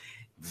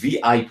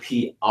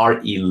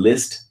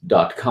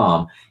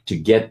 viprelist.com, to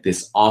get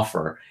this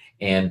offer.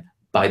 And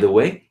by the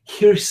way,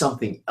 here's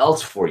something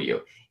else for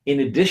you.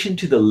 In addition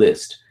to the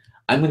list,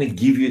 I'm going to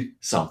give you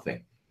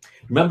something.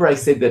 Remember I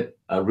said that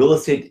real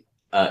estate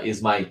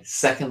is my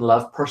second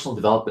love, personal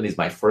development is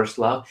my first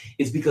love.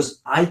 It's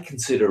because I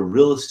consider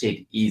real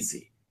estate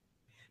easy,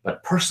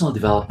 but personal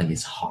development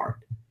is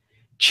hard.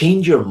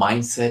 Change your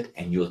mindset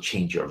and you'll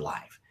change your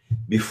life.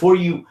 Before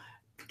you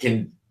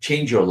can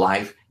change your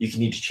life, you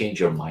need to change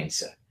your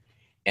mindset.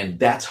 And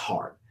that's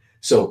hard.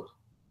 So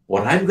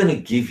what I'm going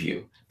to give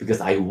you, because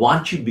I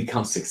want you to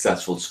become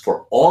successful,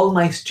 for all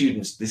my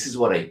students, this is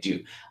what I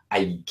do.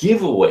 I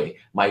give away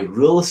my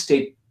real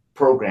estate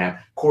program,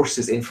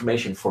 courses,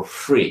 information for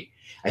free.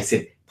 I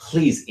said,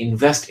 please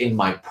invest in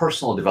my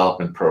personal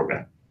development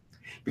program,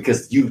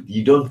 because you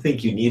don't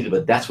think you need it,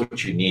 but that's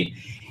what you need.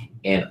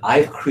 And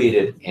I've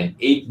created an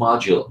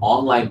 8-module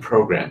online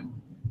program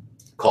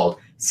called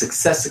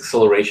Success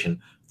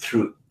Acceleration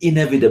through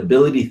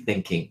Inevitability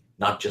Thinking,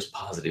 not just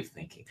positive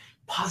thinking.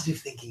 Positive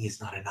thinking is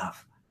not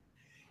enough.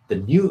 The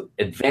new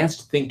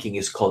advanced thinking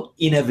is called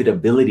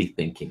inevitability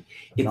thinking.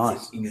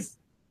 It's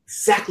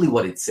exactly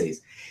what it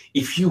says.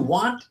 If you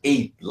want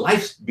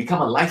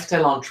become a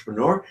lifestyle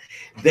entrepreneur,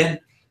 then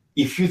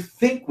if you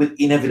think with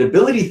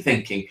inevitability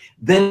thinking,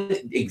 then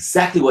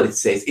exactly what it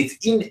says, it's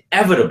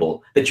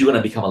inevitable that you're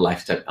going to become a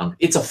lifestyle entrepreneur.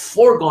 It's a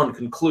foregone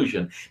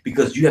conclusion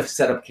because you have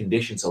set up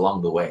conditions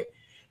along the way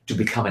to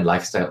become a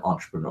lifestyle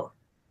entrepreneur.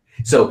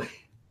 So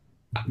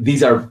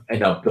these are,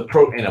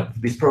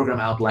 this program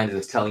outlines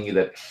is telling you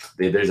that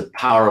there's a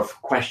power of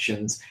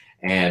questions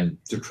and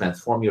to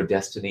transform your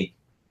destiny.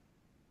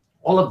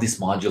 All of these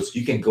modules,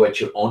 you can go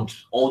at your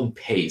own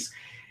pace.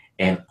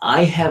 And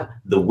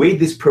the way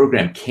this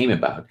program came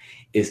about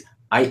is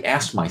I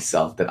asked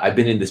myself that I've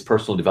been in this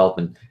personal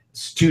development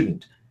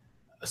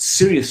a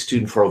serious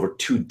student for over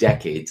 2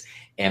 decades.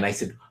 And I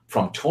said,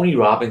 from Tony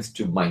Robbins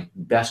to my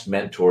best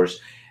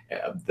mentors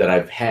that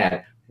I've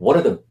had, what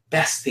are the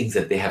best things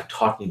that they have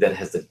taught me that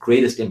has the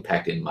greatest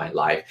impact in my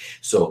life?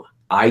 So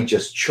I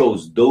just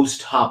chose those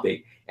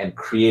topics and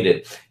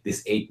created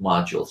these 8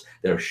 modules.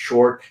 They're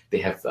short, they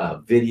have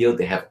video,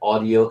 they have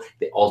audio,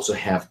 they also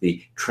have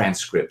the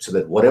transcript, so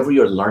that whatever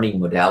your learning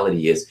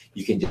modality is,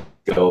 you can just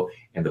go,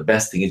 and the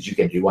best thing is you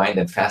can rewind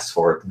and fast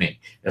forward me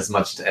as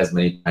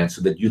many times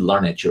so that you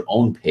learn at your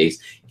own pace.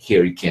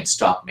 Here, you can't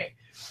stop me.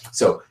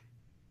 So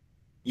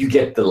you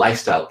get the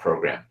lifestyle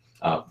program,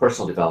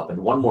 personal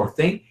development. One more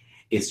thing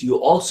is you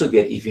also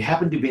get, if you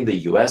happen to be in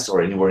the US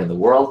or anywhere in the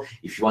world,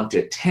 if you want to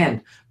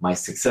attend my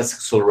Success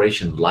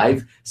Acceleration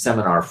live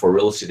seminar for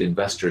real estate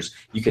investors,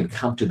 you can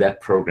come to that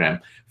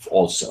program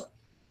also.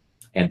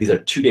 And these are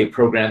 2-day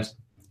programs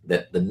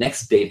that the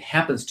next date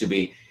happens to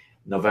be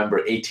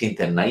November 18th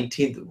and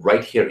 19th,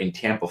 right here in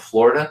Tampa,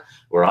 Florida,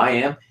 where I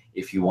am.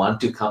 If you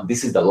want to come,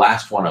 this is the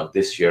last one of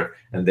this year.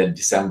 And then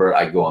December,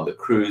 I go on the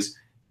cruise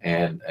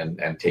and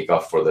take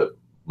off for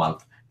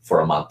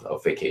a month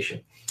of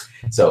vacation.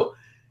 So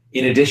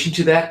in addition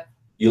to that,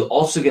 you'll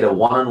also get a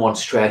one-on-one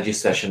strategy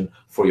session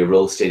for your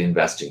real estate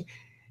investing.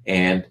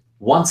 And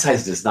one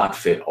size does not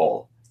fit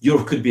all.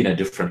 You could be in a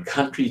different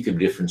country, you could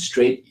be a different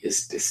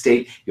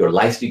state, your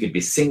lifestyle, you could be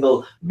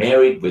single,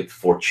 married with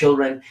 4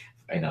 children,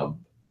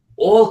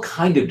 all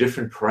kind of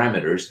different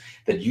parameters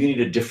that you need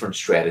a different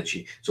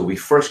strategy. So we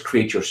first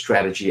create your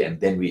strategy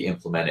and then we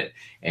implement it.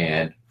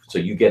 And so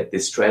you get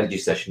this strategy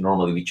session.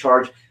 Normally we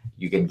charge,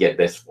 you can get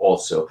this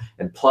also.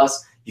 And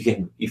plus, you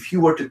can, if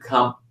you were to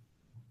come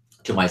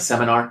to my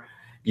seminar,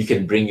 you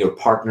can bring your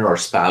partner or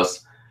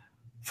spouse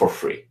for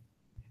free.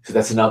 So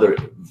that's another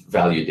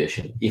value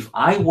addition. If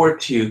I were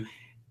to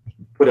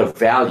put a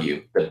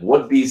value that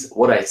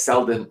what I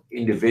sell them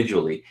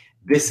individually,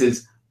 this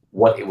is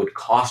what it would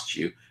cost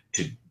you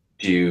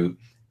to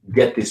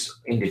get this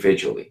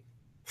individually,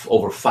 for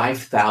over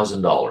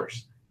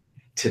 $5,000.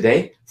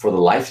 Today, for the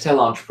Lifestyle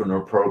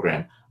Entrepreneur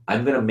Program,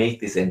 I'm going to make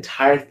this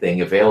entire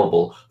thing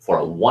available for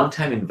a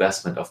one-time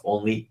investment of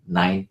only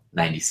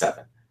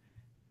 $997.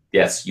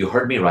 Yes, you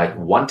heard me right,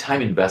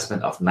 one-time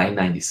investment of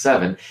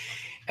 $997.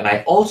 And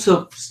I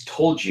also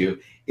told you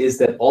is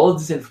that all of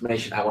this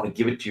information, I want to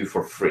give it to you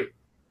for free.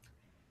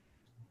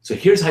 So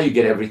here's how you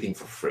get everything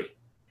for free.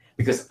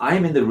 Because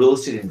I'm in the real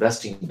estate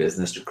investing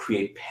business to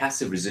create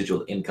passive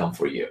residual income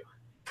for you.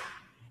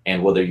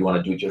 And whether you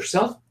want to do it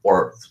yourself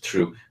or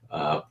through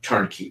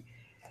turnkey.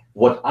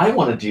 What I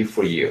want to do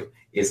for you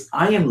is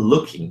I am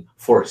looking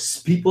for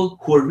people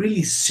who are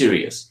really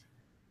serious.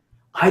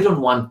 I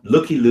don't want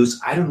looky-loos.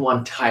 I don't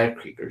want tire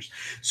kickers.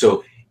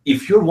 So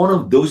if you're one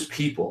of those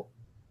people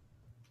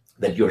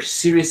that you're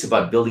serious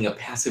about building a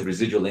passive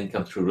residual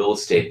income through real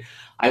estate,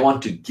 I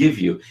want to give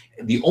you,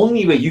 the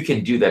only way you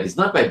can do that is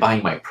not by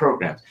buying my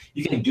programs.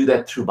 You can do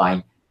that through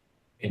buying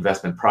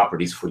investment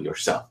properties for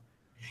yourself.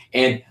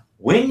 And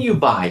when you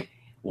buy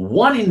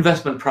one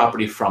investment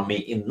property from me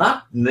in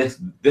not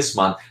this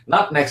month,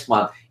 not next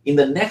month, in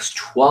the next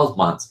 12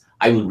 months,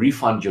 I will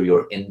refund you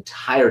your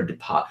entire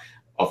deposit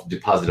of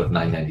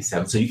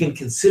 $997. So you can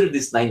consider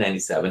this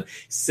 $997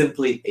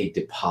 simply a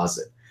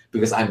deposit,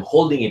 because I'm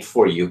holding it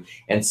for you.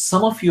 And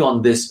some of you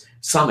on this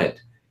summit,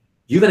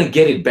 you're going to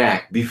get it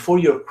back before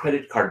your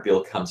credit card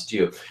bill comes to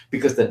you,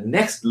 because the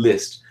next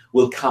list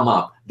will come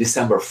up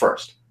December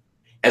 1st.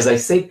 As I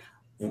said,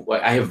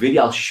 I have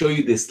video, I'll show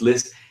you this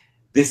list.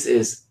 This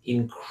is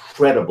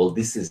incredible.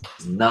 This is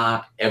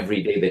not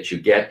every day that you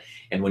get.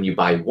 And when you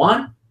buy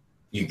one,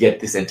 you get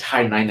this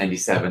entire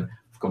 $997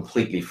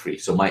 completely free.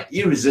 So my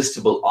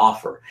irresistible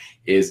offer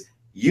is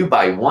you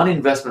buy one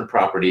investment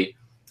property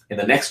in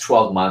the next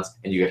 12 months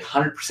and you get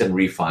 100%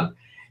 refund.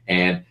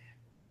 And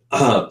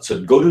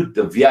so go to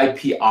the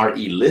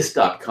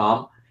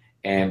VIPRElist.com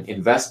and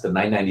invest the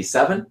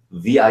 $997,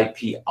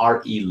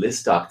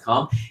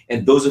 VIPRElist.com.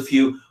 And those of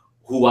you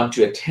who want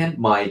to attend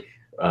my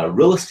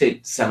real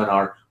estate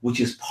seminar, which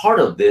is part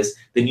of this,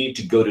 then you need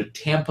to go to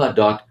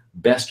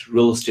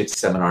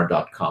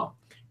tampa.bestrealestateseminar.com.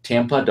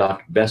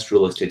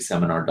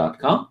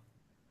 tampa.bestrealestateseminar.com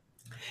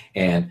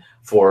and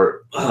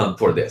for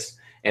this.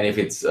 And if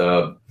it's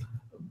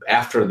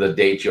after the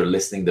date you're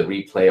listening the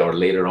replay or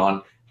later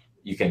on,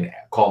 you can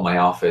call my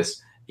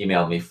office,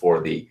 email me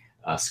for the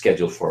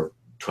schedule for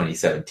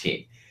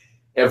 2017.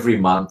 Every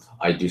month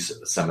I do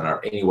a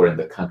seminar anywhere in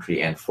the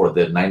country, and for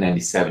the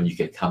 $997 you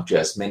can come to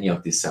as many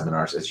of these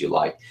seminars as you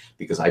like,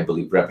 because I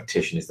believe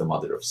repetition is the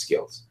mother of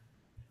skills.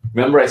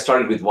 Remember, I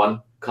started with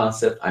one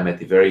concept, I'm at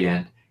the very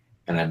end,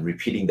 and I'm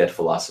repeating that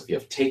philosophy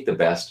of take the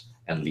best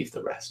and leave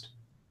the rest.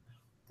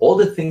 All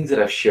the things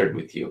that I've shared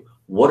with you,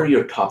 what are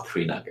your top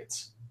 3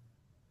 nuggets?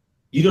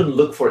 You don't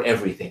look for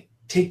everything.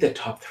 Take the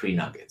top 3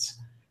 nuggets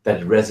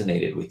that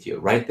resonated with you,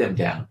 write them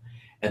down,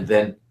 and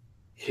then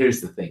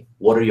here's the thing,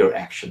 what are your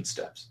action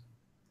steps?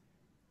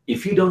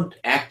 If you don't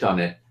act on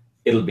it,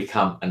 it'll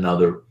become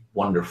another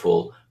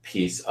wonderful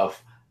piece of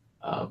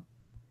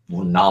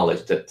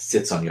knowledge that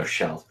sits on your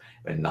shelf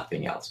and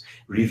nothing else.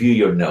 Review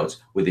your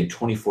notes within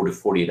 24 to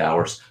 48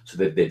 hours so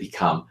that they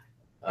become,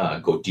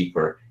 go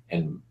deeper,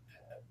 and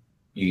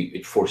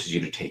it forces you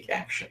to take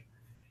action.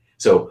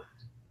 So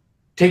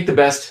take the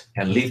best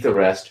and leave the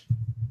rest.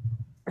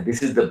 And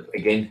this is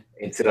again,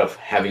 instead of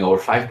having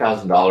over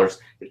 $5,000,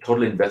 the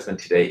total investment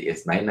today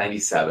is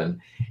 $997.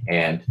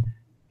 And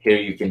here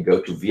you can go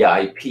to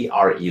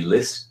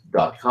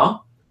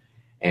VIPRElist.com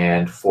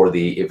and for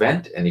the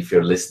event. And if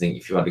you're listening,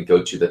 if you want to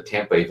go to the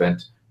Tampa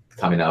event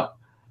coming up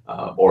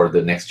or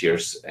the next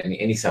year's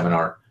any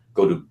seminar,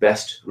 go to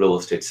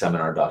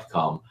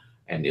bestrealestateseminar.com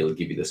and it'll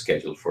give you the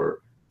schedule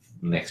for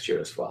next year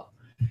as well.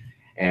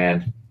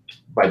 And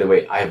by the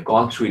way, I have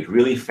gone through it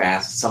really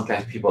fast.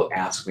 Sometimes people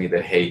ask me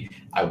that, hey,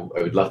 I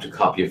would love a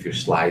copy of your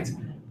slides.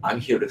 I'm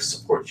here to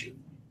support you.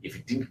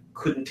 If you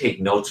couldn't take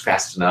notes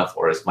fast enough,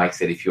 or as Mike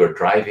said, if you are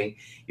driving,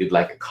 you'd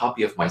like a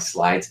copy of my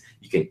slides,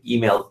 you can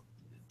email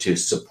to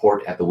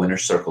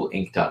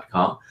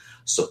support@thewinnerscircleinc.com,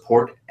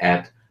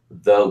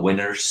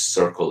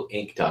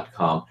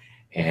 support@thewinnerscircleinc.com,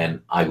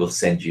 and I will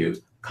send you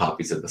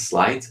copies of the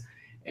slides,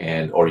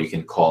 or you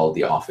can call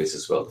the office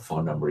as well. The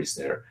phone number is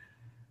there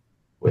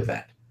with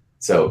that.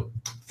 So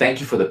thank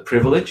you for the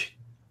privilege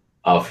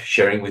of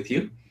sharing with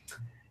you.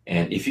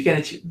 And if you can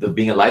achieve,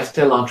 being a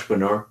lifestyle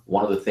entrepreneur,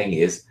 one of the things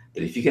is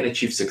that if you can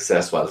achieve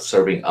success while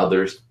serving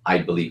others, I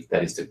believe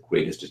that is the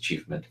greatest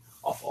achievement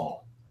of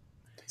all.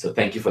 So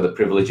thank you for the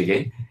privilege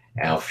again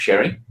of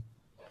sharing.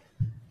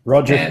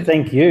 Roger,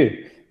 thank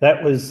you.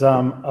 That was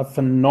a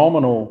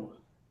phenomenal,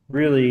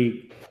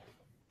 really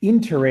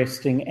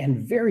interesting and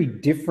very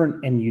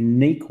different and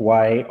unique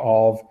way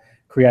of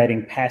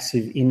creating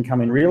passive income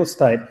in real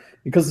estate,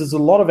 because there's a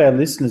lot of our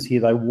listeners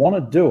here, they want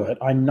to do it.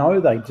 I know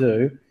they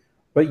do,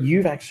 but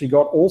you've actually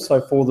got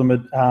also for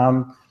them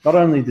not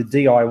only the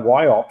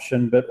DIY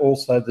option, but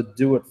also the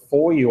do it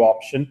for you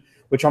option,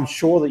 which I'm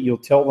sure that you'll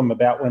tell them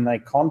about when they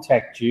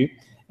contact you.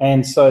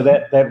 And so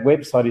that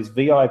website is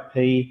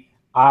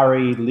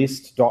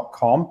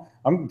VIPRElist.com.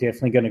 I'm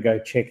definitely going to go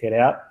check it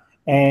out.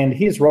 And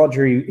here's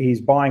Roger. He's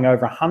buying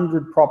over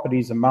 100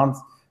 properties a month.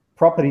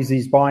 Properties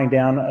he's buying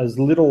down as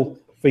little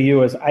for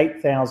you as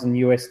 $8,000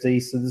 USD.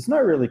 So there's no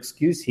real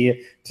excuse here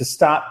to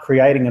start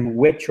creating and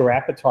whet your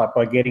appetite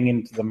by getting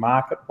into the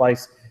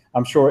marketplace.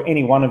 I'm sure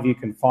any one of you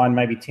can find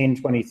maybe $10,000,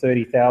 $20,000,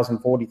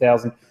 $30,000,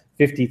 $40,000,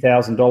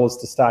 $50,000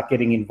 to start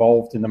getting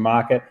involved in the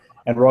market.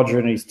 And Roger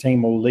and his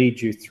team will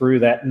lead you through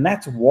that. And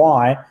that's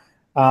why,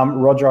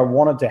 Roger, I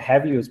wanted to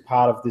have you as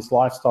part of this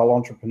Lifestyle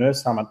Entrepreneur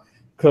Summit,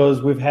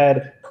 because we've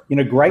had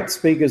great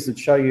speakers that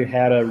show you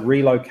how to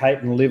relocate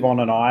and live on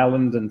an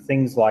island and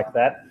things like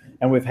that.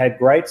 and we've had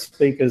great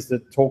speakers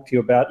that talk to you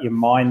about your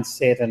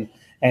mindset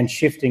and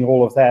shifting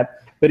all of that.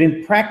 But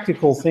in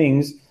practical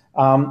things,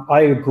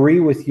 I agree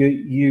with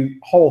you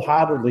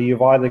wholeheartedly.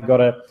 You've either got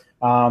to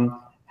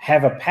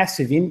have a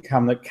passive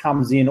income that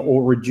comes in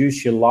or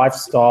reduce your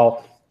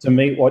lifestyle to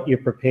meet what you're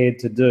prepared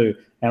to do.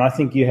 And I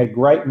think you had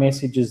great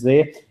messages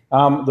there.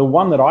 The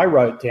one that I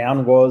wrote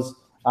down was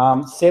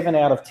 7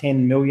 out of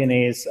 10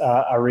 millionaires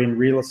are in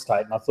real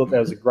estate. And I thought that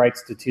was a great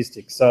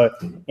statistic. So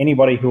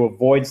anybody who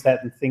avoids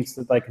that and thinks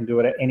that they can do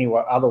it any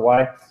other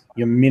way,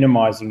 you're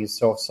minimizing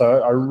yourself.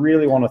 So I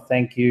really want to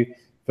thank you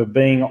for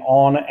being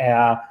on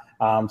our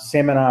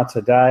seminar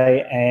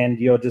today. And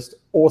you're just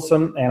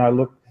awesome. And I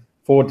look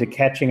forward to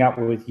catching up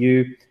with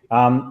you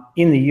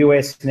in the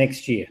US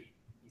next year.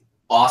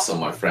 Awesome,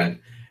 my friend.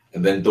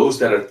 And then those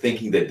that are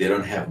thinking that they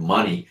don't have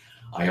money,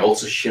 I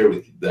also share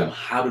with them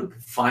how to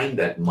find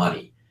that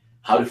money,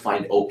 how to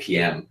find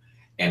OPM.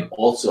 And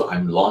also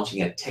I'm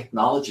launching a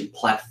technology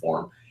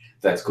platform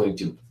that's going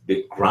to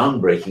be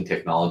groundbreaking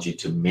technology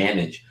to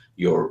manage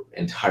your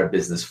entire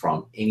business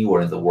from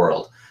anywhere in the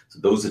world. So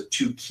those are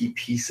two key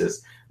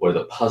pieces or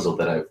the puzzle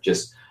that I've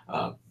just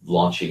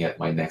launching at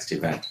my next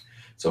event.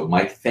 So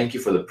Mike, thank you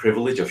for the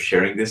privilege of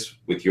sharing this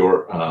with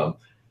your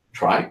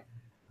tribe.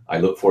 I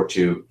look forward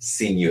to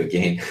seeing you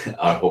again.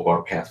 I hope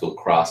our paths will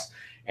cross.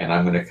 And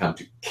I'm going to come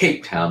to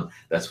Cape Town.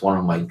 That's one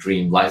of my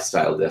dream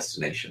lifestyle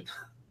destinations.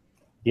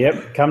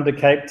 Yep, come to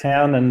Cape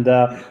Town, and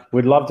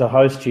we'd love to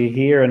host you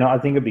here. And I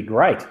think it'd be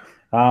great.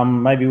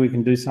 Maybe we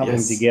can do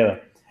something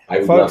together. I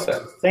would Folks,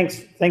 love that.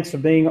 Thanks for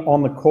being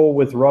on the call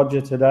with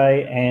Roger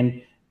today,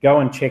 and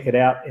go and check it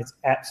out. It's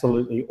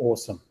absolutely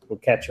awesome. We'll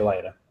catch you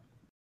later.